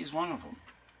Jesse's one of them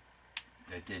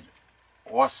that did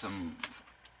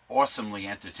awesomely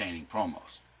entertaining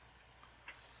promos.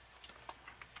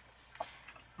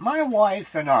 My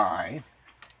wife and I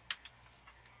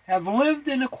have lived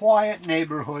in a quiet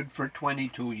neighborhood for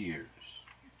 22 years.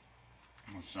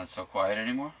 It's not so quiet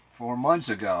anymore? 4 months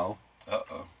ago,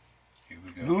 Uh-oh. Here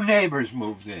we go. new neighbors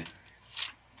moved in.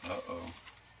 Uh-oh.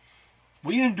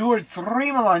 We endured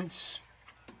 3 months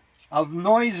of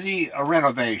noisy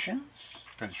renovations,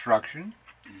 construction,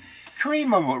 tree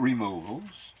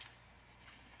removals,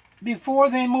 before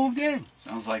they moved in.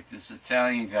 Sounds like this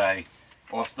Italian guy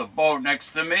off the boat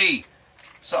next to me.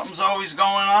 Something's always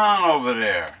going on over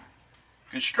there.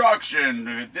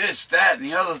 Construction, this, that, and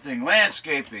the other thing,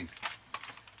 landscaping.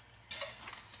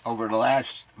 Over the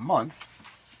last month,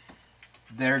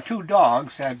 their 2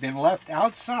 dogs have been left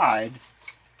outside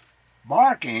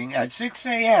barking at 6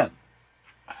 a.m.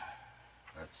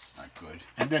 That's not good.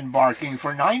 and then barking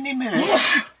for 90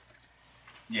 minutes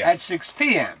at 6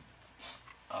 p.m.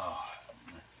 Oh,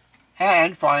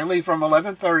 and finally from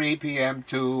 11:30 p.m.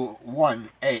 to 1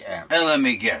 a.m. And let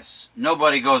me guess,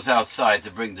 nobody goes outside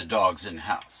to bring the dogs in the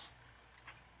house.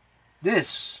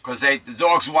 This Because the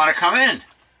dogs want to come in.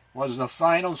 was the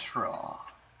final straw.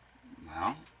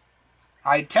 Well,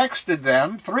 I texted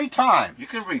them 3 times. you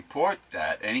can report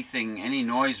that, any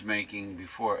noise making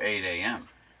before 8 a.m.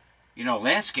 You know,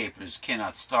 landscapers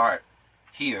cannot start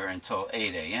here until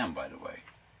 8 a.m., by the way.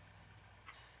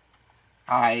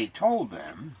 I told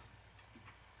them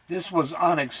this was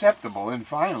unacceptable and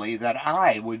finally that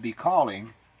I would be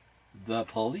calling the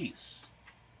police.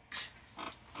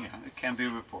 Yeah, it can be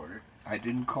reported. I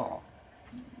didn't call.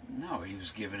 No, he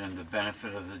was giving them the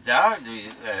benefit of the doubt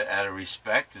out of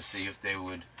respect to see if they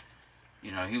would,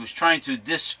 you know, he was trying to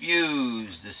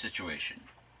diffuse the situation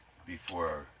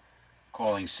before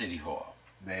calling City Hall.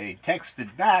 They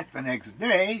texted back the next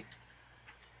day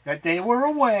that they were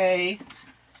away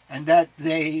and that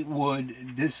they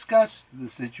would discuss the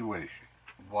situation.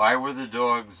 Why were the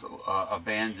dogs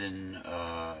abandoned?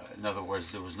 In other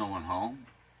words, there was no one home,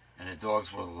 and the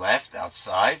dogs were left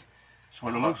outside. That's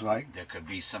what it looks like. There could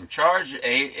be some charge,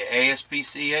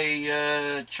 ASPCA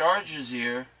charges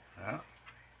here. Yeah.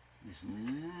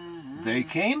 They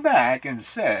came back and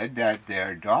said that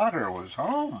their daughter was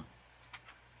home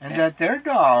and that their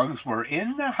dogs were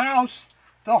in the house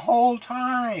the whole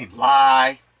time.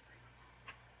 Lie.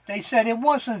 They said it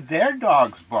wasn't their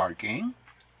dogs barking.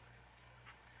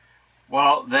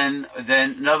 Well, then,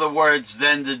 in other words,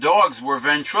 then the dogs were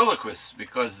ventriloquists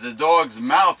because the dog's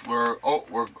mouth were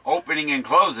opening and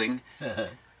closing,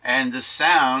 and the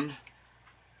sound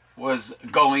was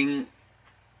going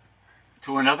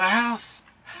to another house.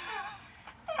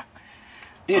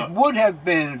 It would have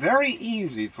been very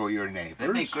easy for your neighbors. They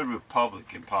make good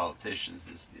Republican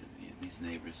politicians, these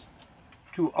neighbors.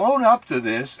 To own up to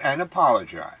this and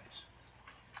apologize.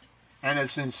 And a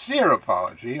sincere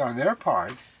apology on their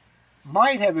part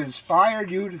might have inspired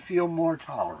you to feel more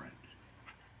tolerant.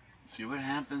 See what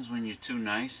happens when you're too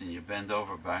nice and you bend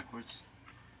over backwards?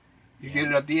 You get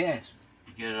it up the ass.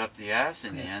 You get it up the ass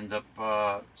and you end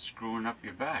up screwing up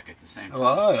your back at the same time.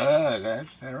 Oh, yeah,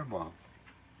 that's terrible.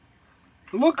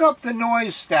 Look up the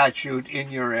noise statute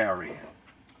in your area.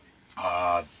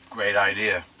 Great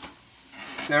idea.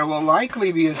 There will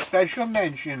likely be a special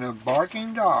mention of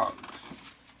barking dogs.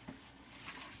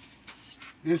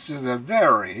 This is a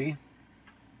very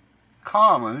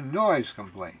common noise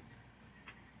complaint.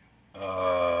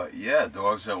 Yeah,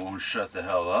 dogs that won't shut the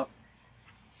hell up.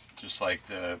 Just like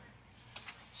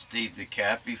Steve the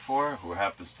cat before, who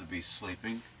happens to be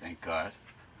sleeping, thank God.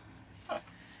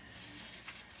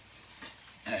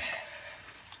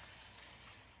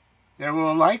 There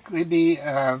will likely be,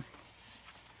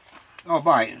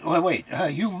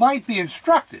 you might be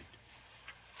instructed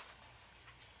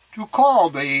to call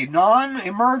the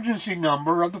non-emergency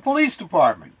number of the police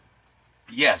department.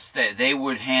 Yes, they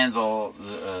would handle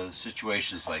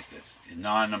situations like this.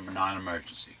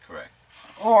 Non-emergency, correct.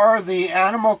 Or the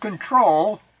Animal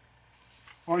Control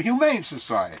or Humane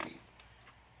Society.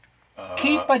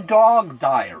 Keep a dog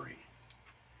diary.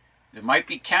 There might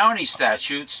be county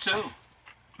statutes, too.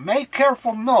 Make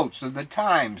careful notes of the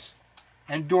times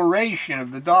and duration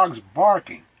of the dog's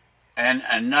barking. And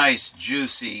a nice,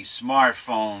 juicy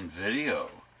smartphone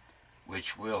video,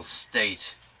 which will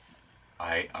state,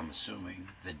 I'm assuming,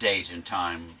 the date and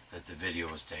time that the video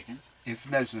was taken. If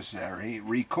necessary,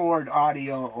 record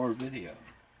audio or video.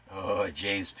 Oh,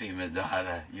 James P.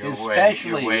 Madonna, you're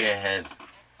Especially way ahead.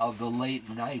 Of the late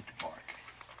night barking.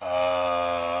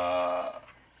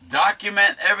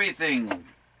 Document everything,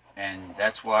 and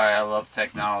that's why I love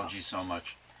technology so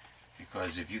much.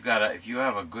 Because if you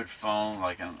have a good phone,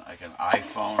 like an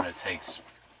iPhone that takes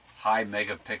high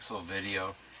megapixel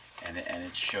video, and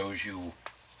it shows you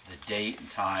the date and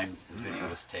time the video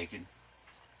was taken,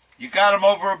 you got them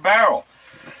over a barrel.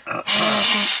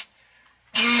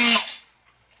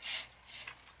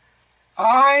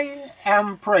 I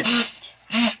am pregnant.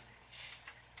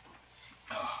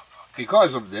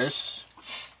 Because of this,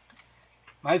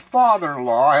 my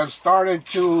father-in-law has started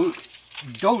to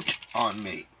dote on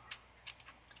me,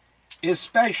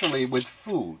 especially with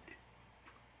food.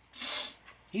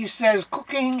 He says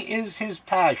cooking is his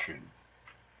passion,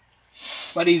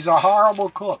 but he's a horrible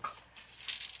cook.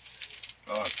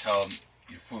 Oh, tell him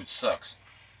your food sucks.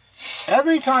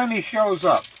 Every time he shows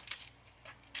up,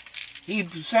 he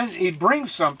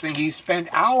brings something he spent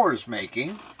hours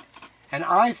making, and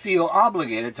I feel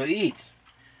obligated to eat.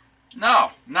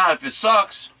 No, not if it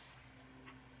sucks.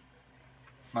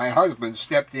 My husband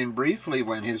stepped in briefly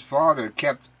when his father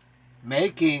kept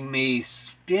making me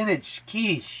spinach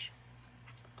quiche.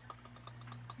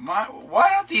 Why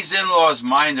don't these in-laws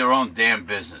mind their own damn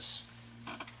business?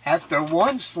 After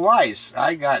one slice,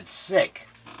 I got sick.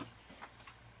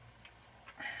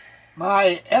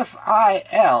 My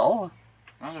FIL...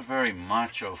 Not a very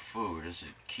macho food, is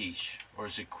it, quiche? Or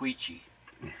is it quiche?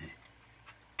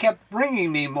 kept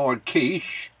bringing me more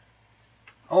quiche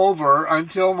over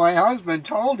until my husband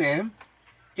told him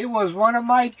it was one of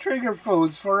my trigger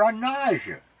foods for a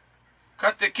nausea.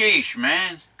 Cut the quiche,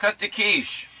 man. Cut the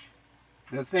quiche.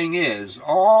 The thing is,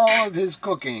 all of his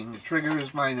cooking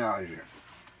triggers my nausea.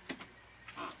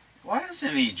 Why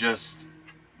doesn't he just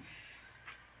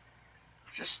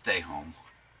stay home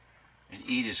and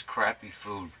eat his crappy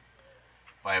food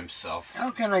by himself?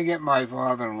 How can I get my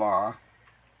father-in-law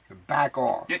to back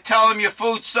off? You tell him your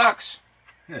food sucks.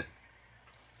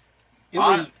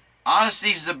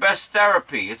 Honesty's the best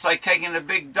therapy. It's like taking a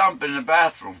big dump in the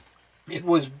bathroom. It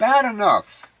was bad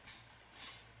enough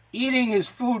eating his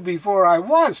food before I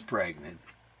was pregnant,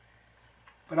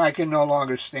 but I can no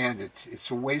longer stand it. It's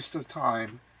a waste of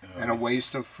time and a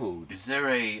waste of food. Is there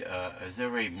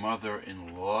a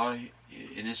mother-in-law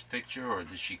in this picture, or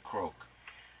does she croak?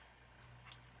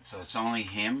 So it's only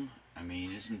him? I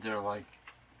mean, isn't there like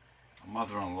a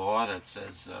mother-in-law that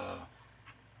says,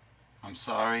 I'm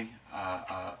sorry,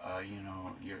 you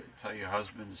know, tell your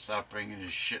husband to stop bringing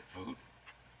his shit food?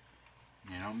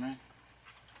 You know, man?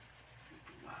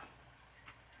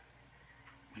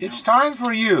 It's time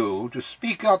for you to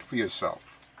speak up for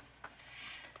yourself.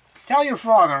 Tell your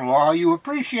father-in-law you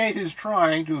appreciate his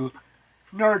trying to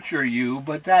nurture you,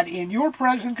 but that in your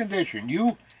present condition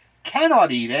you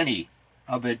cannot eat any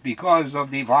of it because of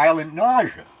the violent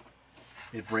nausea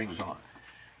it brings on.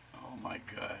 Oh my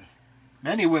God.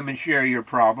 Many women share your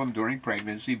problem during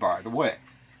pregnancy, by the way.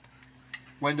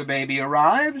 When the baby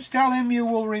arrives, tell him you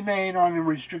will remain on a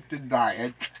restricted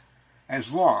diet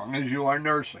as long as you are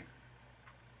nursing.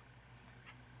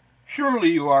 Surely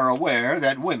you are aware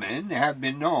that women have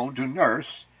been known to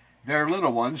nurse their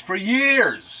little ones for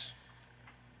years.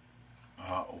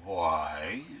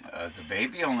 Why? The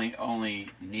baby only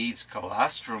needs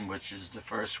colostrum, which is the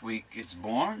first week it's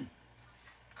born.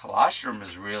 Colostrum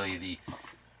is really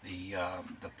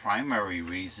the primary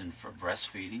reason for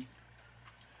breastfeeding.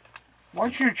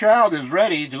 Once your child is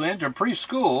ready to enter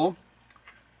preschool,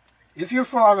 if your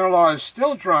father-in-law is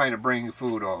still trying to bring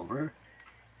food over,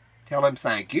 Tell him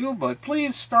thank you, but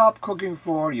please stop cooking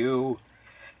for you,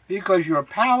 because your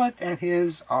palate and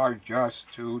his are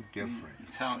just too different.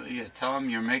 Tell him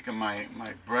you're making my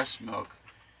breast milk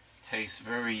taste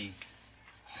very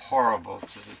horrible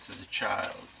to the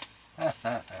child.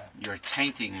 You're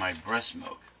tainting my breast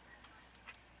milk.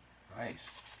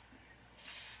 Nice.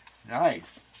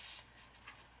 Nice.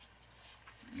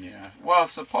 Yeah. Well,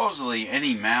 supposedly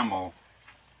any mammal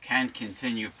can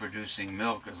continue producing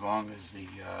milk as long as they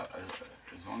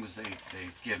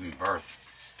give him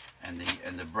birth, and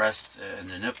the breast and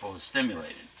the nipple is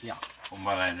stimulated. Yeah. From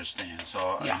what I understand,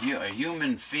 so Yeah. a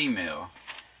human female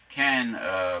can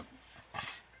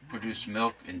produce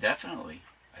milk indefinitely,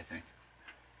 I think.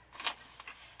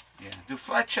 Yeah. Do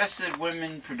flat-chested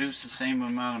women produce the same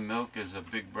amount of milk as a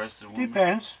big-breasted woman?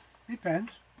 Depends.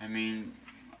 Depends. I mean,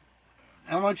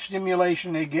 how much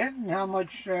stimulation they get and how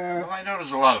much... well, I know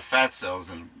there's a lot of fat cells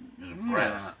in a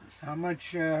breast. How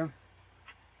much... the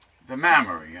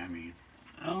mammary, I mean.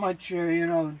 How much,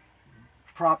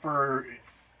 proper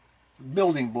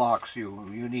building blocks you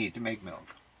need to make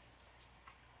milk.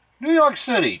 New York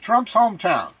City, Trump's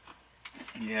hometown.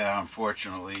 Yeah,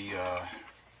 unfortunately.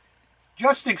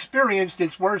 Just experienced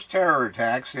its worst terror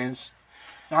attack since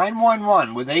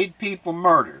 9/11, with 8 people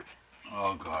murdered.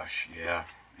 Oh gosh, yeah.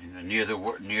 Near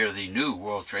the new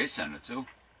World Trade Center too.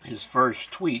 His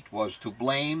first tweet was to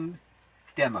blame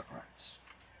Democrats.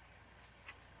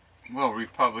 Well,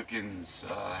 Republicans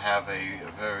have a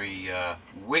very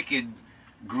wicked,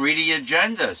 greedy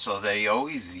agenda, so they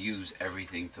always use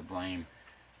everything to blame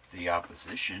the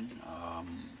opposition.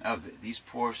 These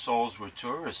poor souls were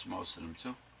tourists, most of them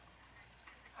too.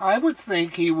 I would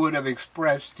think he would have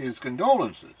expressed his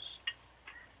condolences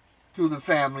to the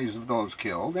families of those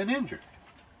killed and injured.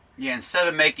 Yeah, instead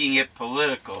of making it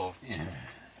political,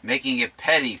 making it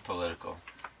petty political.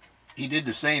 He did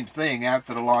the same thing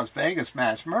after the Las Vegas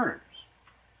mass murders,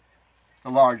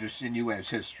 the largest in U.S.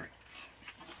 history.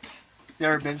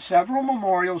 There have been several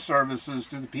memorial services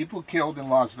to the people killed in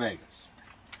Las Vegas.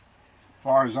 As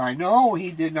far as I know, he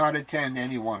did not attend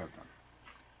any one of them.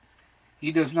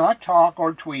 He does not talk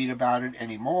or tweet about it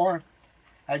anymore,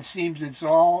 and seems it's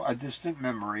all a distant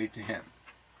memory to him.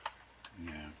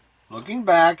 Yeah. Looking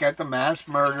back at the mass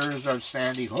murders of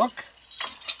Sandy Hook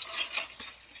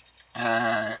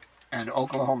and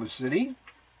Oklahoma City,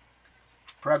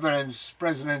 Presidents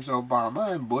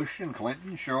Obama and Bush and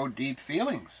Clinton showed deep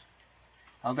feelings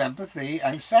of empathy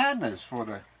and sadness for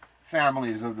the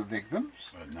families of the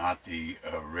victims. But not the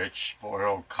rich,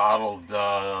 spoiled, coddled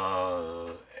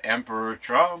Emperor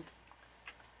Trump.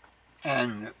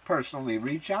 And personally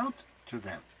reach out to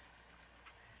them,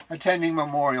 attending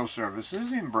memorial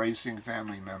services, embracing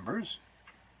family members,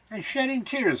 and shedding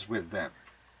tears with them.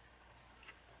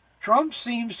 Trump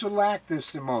seems to lack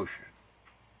this emotion,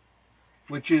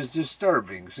 which is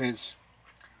disturbing since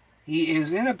he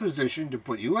is in a position to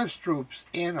put U.S. troops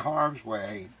in harm's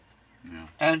way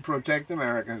and protect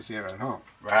Americans here at home.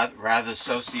 Rather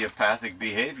sociopathic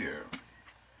behavior.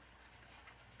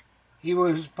 He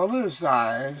was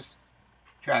politicized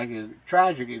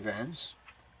tragic events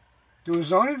to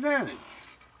his own advantage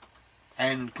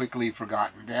and quickly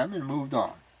forgotten them and moved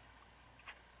on.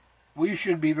 We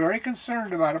should be very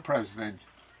concerned about a president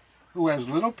who has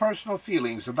little personal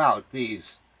feelings about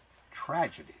these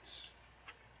tragedies.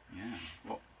 Yeah.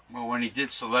 Well, when he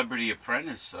did Celebrity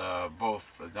Apprentice,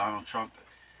 both Donald Trump,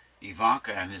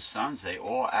 Ivanka, and his sons, they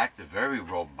all acted very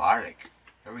robotic,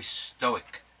 very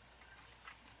stoic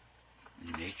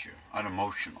in nature,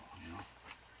 unemotional, you know.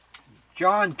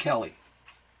 John Kelly,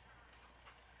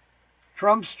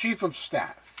 Trump's chief of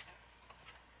staff,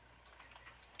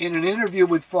 in an interview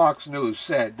with Fox News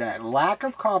said that lack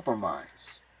of compromise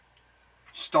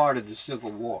started the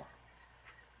Civil War.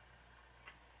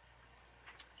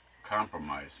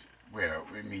 Compromise? Where?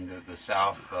 I mean, the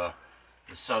South, the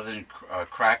Southern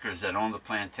crackers that owned the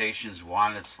plantations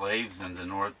wanted slaves, and the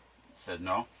North said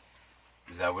no?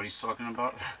 Is that what he's talking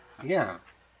about? Yeah.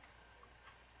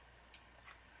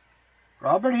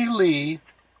 Robert E. Lee,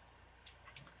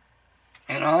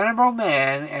 an honorable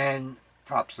man, and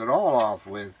tops it all off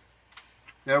with,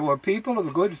 there were people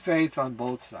of good faith on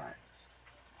both sides.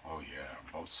 Oh yeah,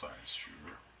 both sides, sure.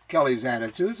 Kelly's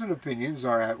attitudes and opinions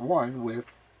are at one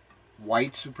with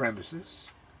white supremacists,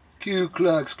 Ku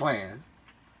Klux Klan.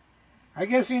 I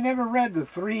guess he never read the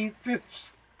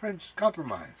 3/5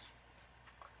 Compromise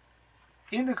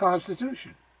in the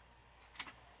Constitution.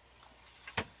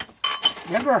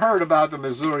 Never heard about the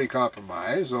Missouri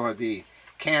Compromise or the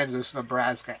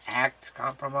Kansas-Nebraska Act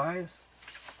Compromise.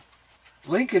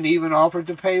 Lincoln even offered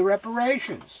to pay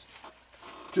reparations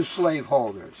to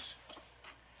slaveholders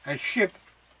and ship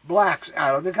blacks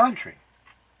out of the country.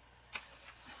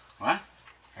 What?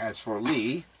 As for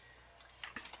Lee,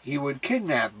 he would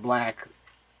kidnap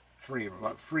free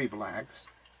blacks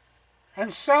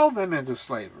and sell them into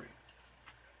slavery.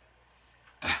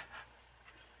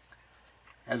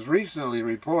 As recently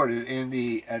reported in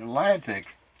the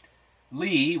Atlantic,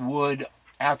 Lee would,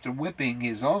 after whipping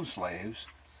his own slaves,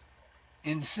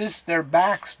 insist their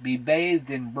backs be bathed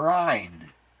in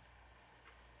brine.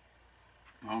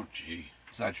 Oh, gee.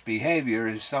 Such behavior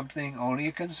is something only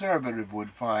a conservative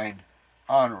would find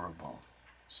honorable.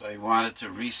 So he wanted to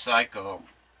recycle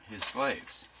his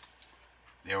slaves.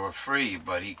 They were free,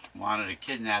 but he wanted to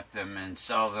kidnap them and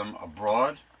sell them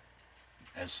abroad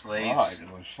as slaves. Right, it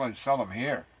was sell them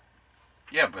here.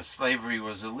 Yeah, but slavery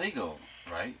was illegal,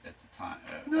 right, at the time?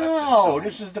 No,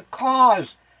 this is the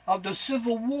cause of the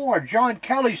Civil War. John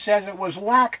Kelly says it was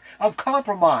lack of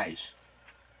compromise.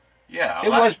 Yeah. It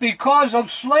was because of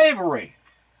slavery.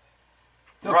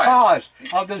 The cause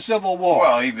of the Civil War.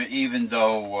 Well, even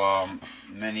though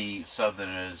many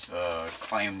Southerners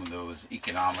claim there was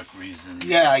economic reasons.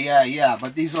 Yeah,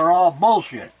 but these are all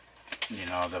bullshit. You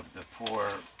know, the poor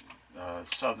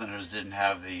Southerners didn't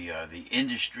have the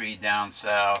industry down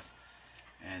south,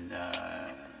 and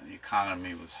the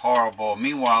economy was horrible.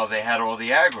 Meanwhile, they had all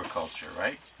the agriculture,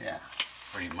 right? Yeah.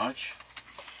 Pretty much.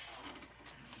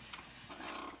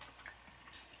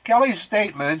 Kelly's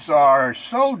statements are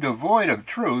so devoid of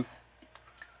truth,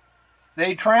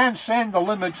 they transcend the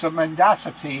limits of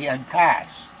mendacity and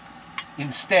pass,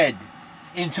 instead,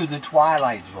 into the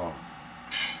twilight zone.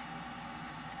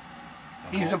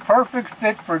 He's a perfect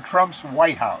fit for Trump's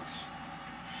White House.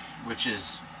 Which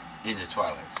is in the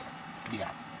twilight zone. Yeah.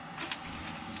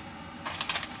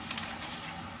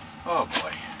 Oh,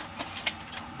 boy.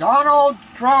 Donald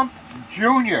Trump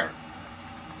Jr.,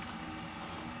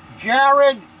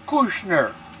 Jared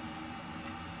Kushner,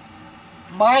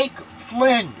 Mike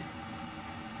Flynn,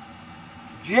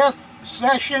 Jeff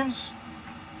Sessions,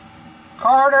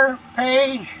 Carter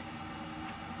Page,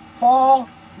 Paul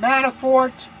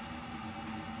Manafort,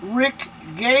 Rick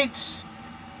Gates,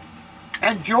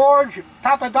 and George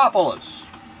Papadopoulos.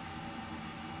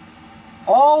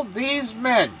 All these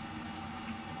men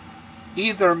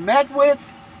either met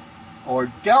with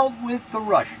or dealt with the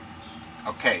Russians.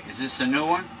 Okay, is this a new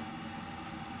one?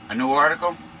 A new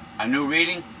article? A new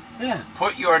reading? Yeah.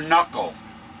 Put your knuckle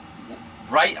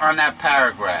right on that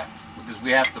paragraph, because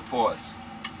we have to pause.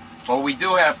 But we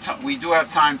do have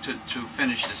time to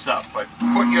finish this up. But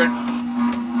put your...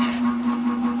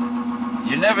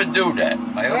 You never do that.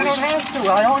 I don't have to.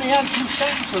 I only had 2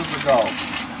 sentences ago.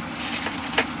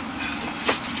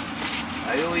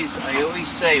 I always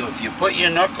say, if you put your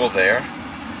knuckle there,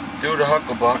 do the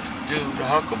hucklebuck, do the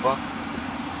hucklebuck.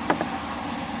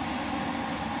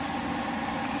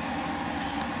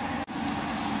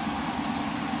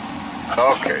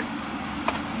 Okay.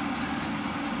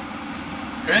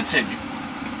 Continue.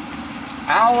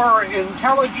 Our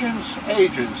intelligence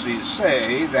agencies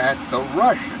say that the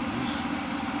Russians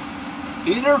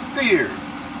interfered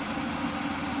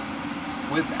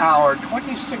with our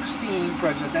 2016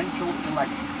 presidential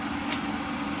election.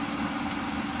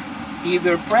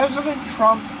 Either President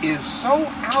Trump is so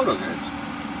out of it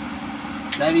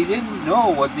that he didn't know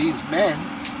what these men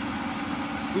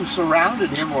who surrounded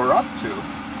him were up to,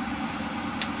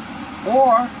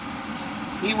 or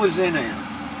he was in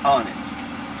on it.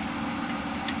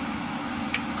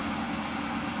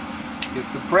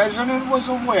 If the president was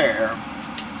aware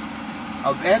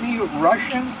of any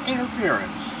Russian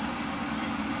interference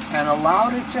and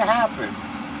allowed it to happen,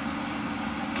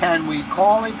 can we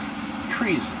call it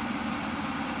treason?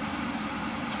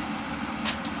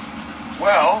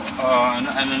 Well,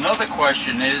 and another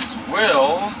question is,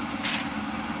 will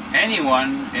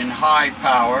anyone in high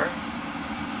power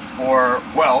or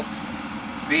wealth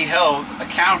be held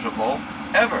accountable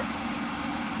ever?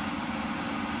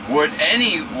 Would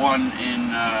anyone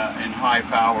in high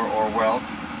power or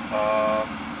wealth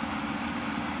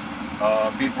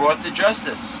be brought to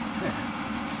justice,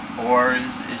 or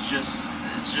is this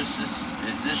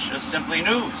just simply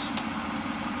news?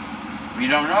 We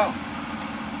don't know.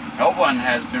 No one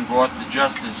has been brought to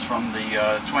justice from the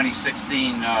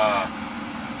 2016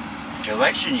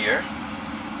 election year.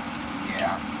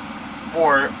 Yeah.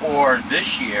 Or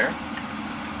this year.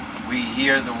 We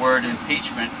hear the word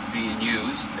impeachment being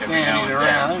used every now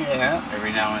and then. Yeah.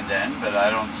 Every now and then, but I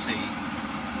don't see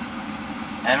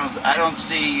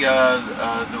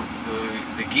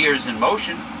the gears in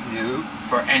motion. No.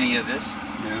 For any of this.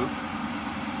 No.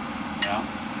 No.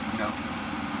 No.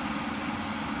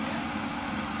 Yeah.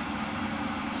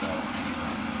 So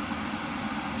anyway.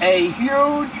 A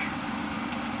huge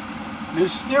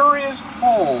mysterious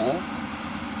hole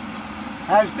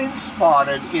has been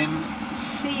spotted in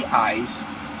sea ice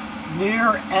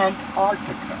near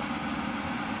Antarctica.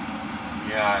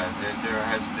 Yeah, there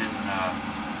has been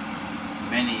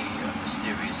many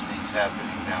mysterious things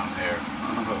happening down there.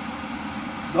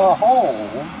 The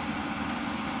hole,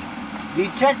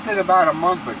 detected about a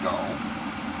month ago,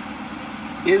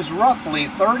 is roughly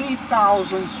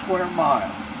 30,000 square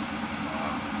miles,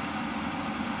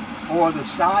 or the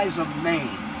size of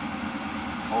Maine.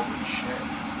 Holy shit.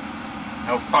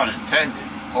 No pun intended.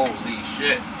 Holy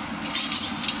shit.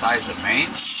 Size of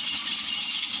Maine?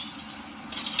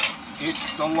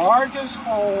 It's the largest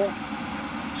hole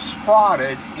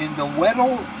spotted in the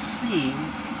Weddell Sea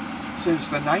since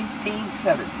the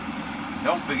 1970s.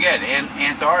 Don't forget,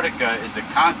 Antarctica is a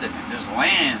continent. There's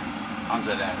land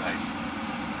under that ice.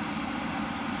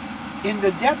 In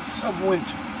the depths of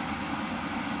winter,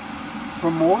 for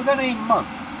more than a month,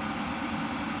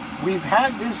 we've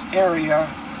had this area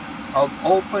of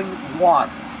open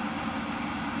water.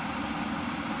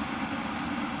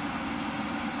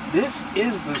 This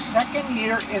is the second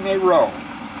year in a row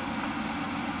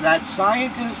that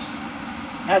scientists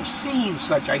have seen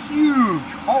such a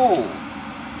huge hole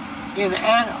in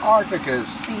Antarctica's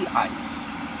sea ice,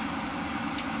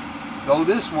 though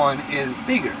this one is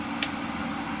bigger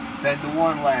than the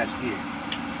one last year.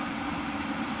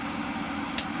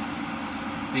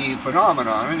 The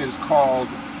phenomenon is called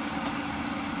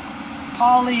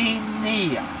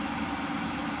polynya,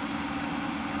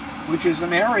 which is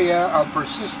an area of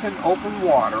persistent open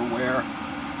water where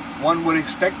one would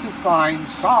expect to find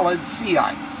solid sea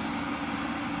ice.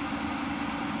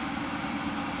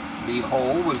 The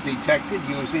hole was detected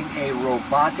using a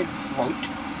robotic float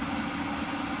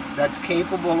that's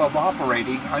capable of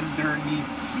operating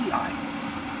underneath sea ice.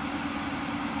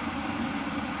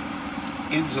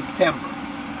 In September,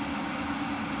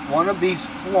 one of these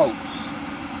floats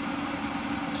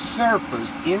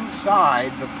surfaced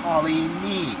inside the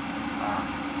polynya,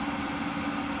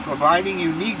 providing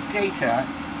unique data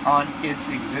on its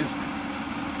existence.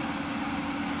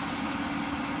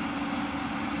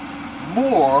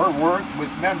 Moore worked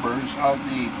with members of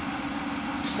the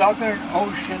Southern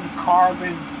Ocean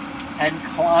Carbon and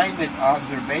Climate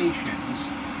Observations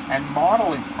and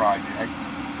Modeling Project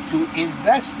to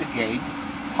investigate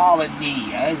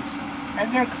polynyas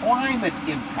and their climate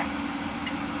impacts.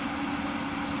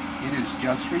 It is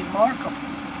just remarkable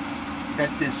that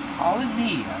this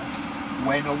polynya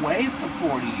went away for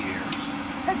 40 years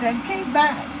and then came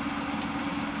back.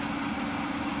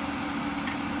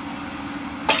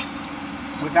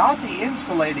 Without the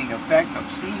insulating effect of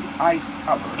sea ice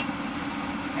cover,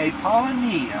 a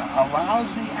polynya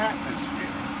allows the atmosphere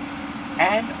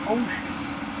and ocean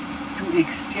to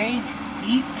exchange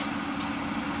heat,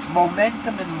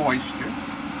 momentum, and moisture,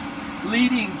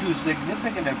 leading to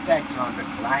significant effects on the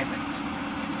climate.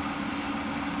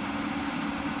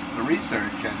 The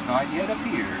research has not yet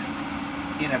appeared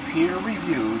in a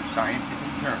peer-reviewed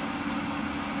scientific journal,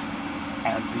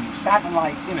 as the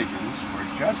satellite images were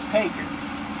just taken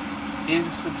in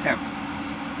September.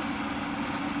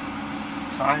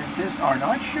 Scientists are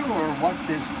not sure what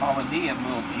this polynya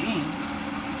will mean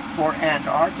for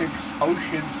Antarctic's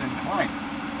oceans and climate,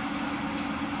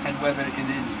 and whether it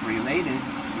is related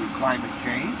to climate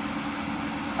change,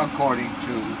 according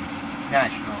to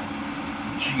National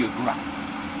Geographic.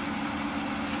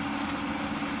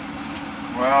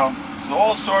 Well, there's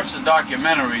all sorts of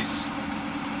documentaries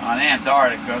on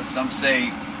Antarctica. Some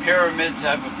say pyramids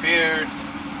have appeared.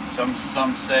 Some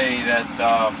say that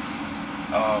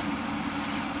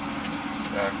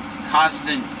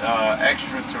constant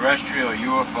extraterrestrial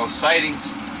UFO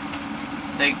sightings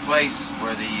take place,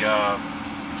 where the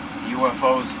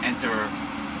UFOs enter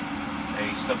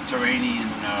a subterranean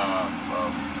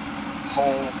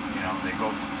hole. You know, they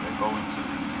go into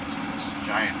this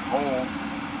giant hole.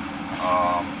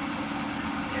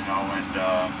 You know, and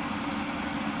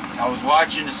I was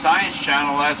watching the Science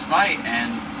Channel last night,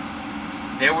 and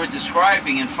they were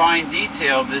describing in fine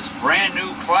detail this brand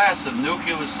new class of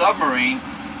nuclear submarine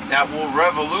that will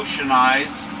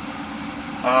revolutionize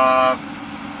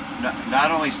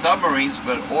not only submarines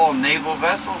but all naval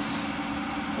vessels.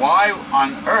 Why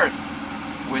on earth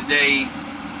would they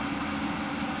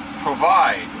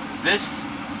provide this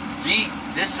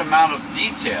amount of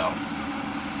detail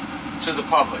to the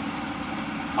public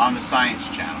on the Science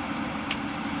Channel?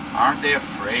 Aren't they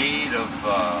afraid of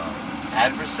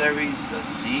adversaries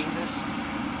seeing this?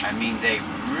 I mean, they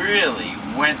really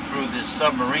went through this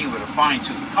submarine with a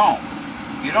fine-tooth comb.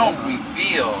 You don't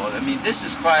reveal. I mean, this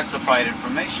is classified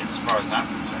information as far as I'm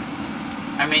concerned.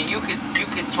 I mean, you could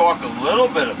can talk a little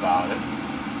bit about it,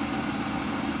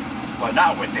 but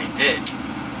not what they did.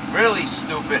 Really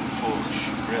stupid and foolish,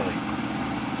 really.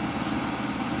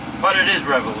 But it is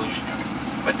revolutionary.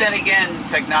 But then again,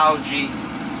 technology,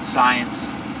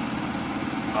 science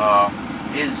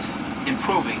is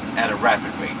improving at a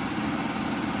rapid rate.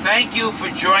 Thank you for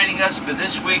joining us for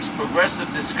this week's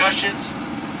Progressive Discussions.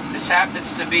 This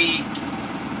happens to be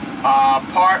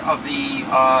part of the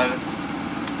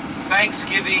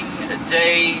Thanksgiving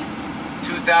Day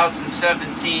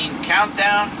 2017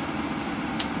 countdown.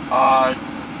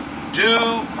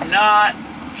 Do not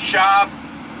shop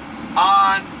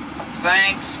on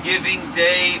Thanksgiving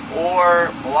Day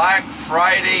or Black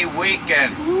Friday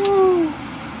weekend. Woo.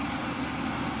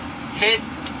 Hit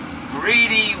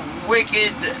greedy,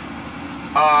 wicked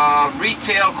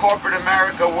retail corporate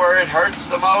America where it hurts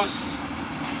the most,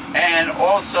 and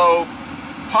also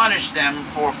punish them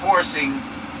for forcing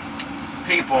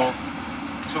people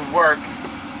to work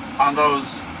on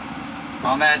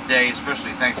that day,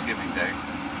 especially Thanksgiving Day.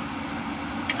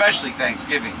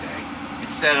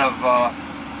 Instead of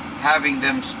having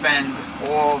them spend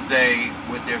all day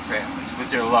with their families, with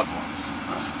their loved ones.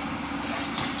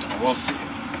 We'll see you.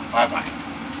 Bye-bye.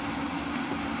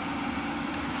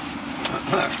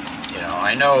 You know,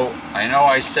 I know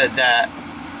I said that.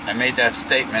 I made that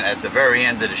statement at the very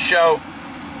end of the show.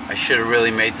 I should have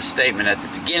really made the statement at the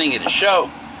beginning of the show,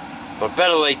 but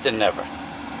better late than never.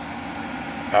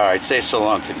 All right, say so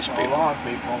long to these people. So long,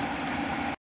 people.